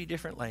 40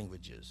 different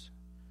languages.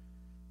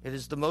 It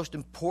is the most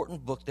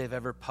important book they've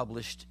ever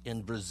published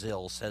in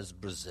Brazil, says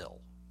Brazil.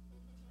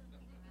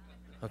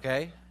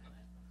 Okay?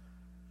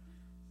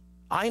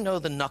 I know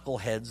the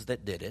knuckleheads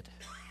that did it.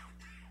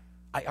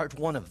 I aren't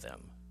one of them.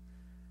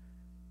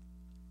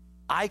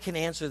 I can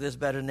answer this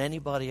better than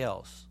anybody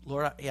else.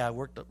 Lord, I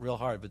worked real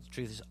hard, but the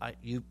truth is,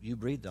 you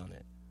breathed on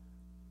it.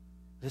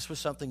 This was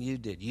something you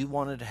did. You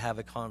wanted to have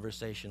a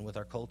conversation with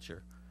our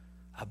culture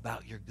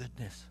about your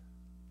goodness.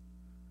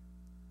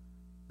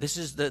 This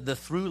is the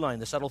through line,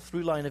 the subtle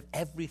through line of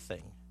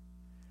everything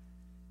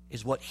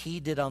is what he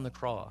did on the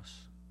cross,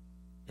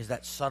 is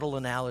that subtle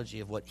analogy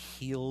of what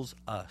heals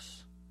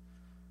us.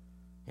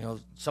 You know,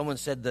 someone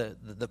said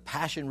the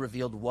passion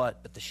revealed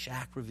what, but the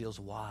shack reveals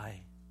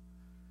why.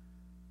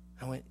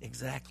 I went,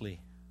 exactly.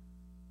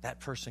 That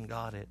person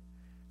got it.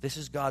 This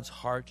is God's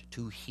heart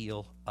to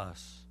heal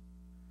us.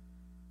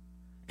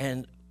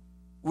 And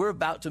we're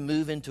about to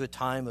move into a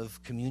time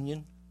of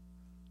communion.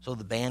 So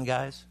the band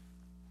guys,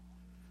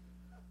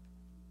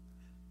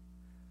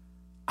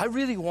 I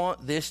really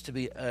want this to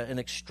be an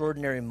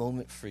extraordinary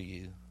moment for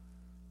you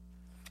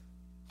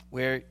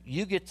where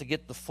you get to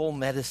get the full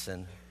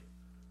medicine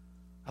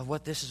of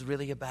what this is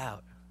really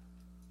about.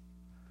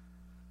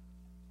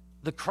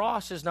 The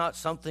cross is not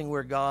something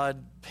where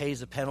God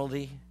pays a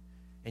penalty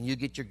and you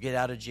get your get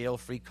out of jail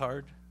free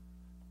card.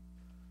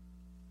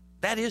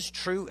 That is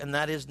true and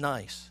that is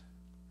nice.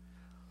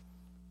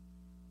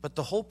 But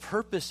the whole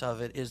purpose of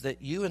it is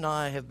that you and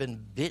I have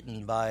been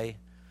bitten by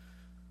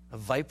a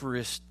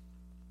viperous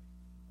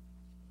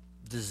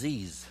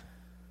disease.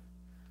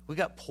 We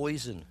got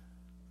poison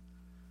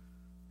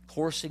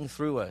coursing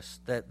through us,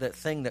 that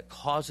thing that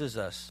causes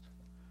us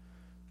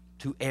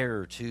to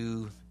err,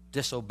 to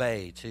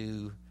disobey,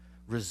 to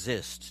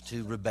resist,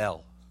 to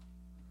rebel.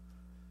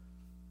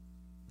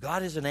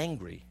 God isn't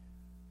angry.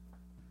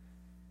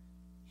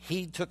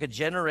 He took a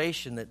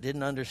generation that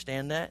didn't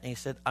understand that, and he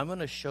said, I'm going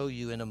to show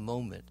you in a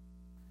moment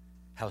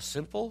how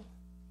simple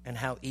and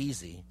how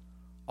easy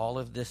all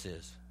of this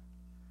is.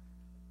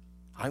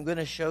 I'm going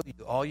to show you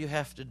all you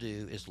have to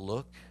do is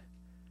look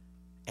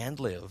and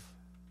live.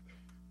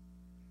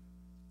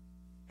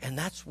 And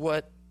that's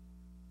what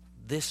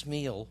this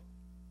meal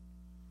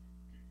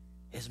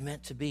is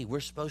meant to be. We're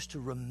supposed to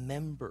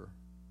remember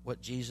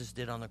what Jesus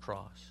did on the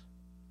cross.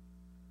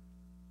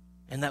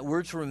 And that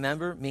word to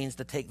remember means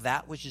to take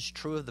that which is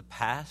true of the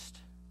past,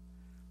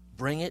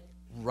 bring it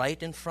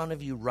right in front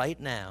of you right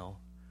now,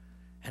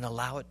 and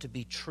allow it to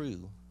be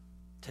true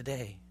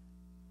today.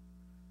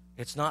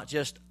 It's not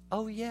just,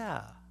 oh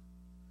yeah.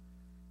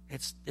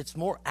 It's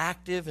more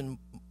active and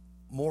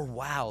more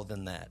wow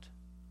than that.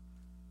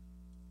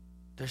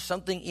 There's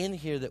something in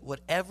here that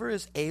whatever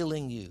is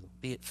ailing you,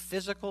 be it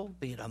physical,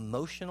 be it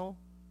emotional,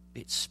 be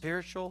it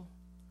spiritual,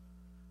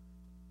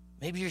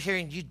 maybe you're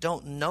hearing you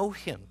don't know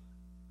him.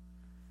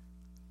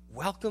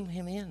 Welcome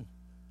him in.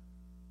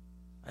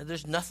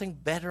 There's nothing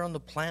better on the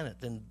planet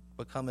than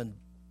becoming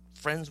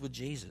friends with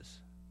Jesus.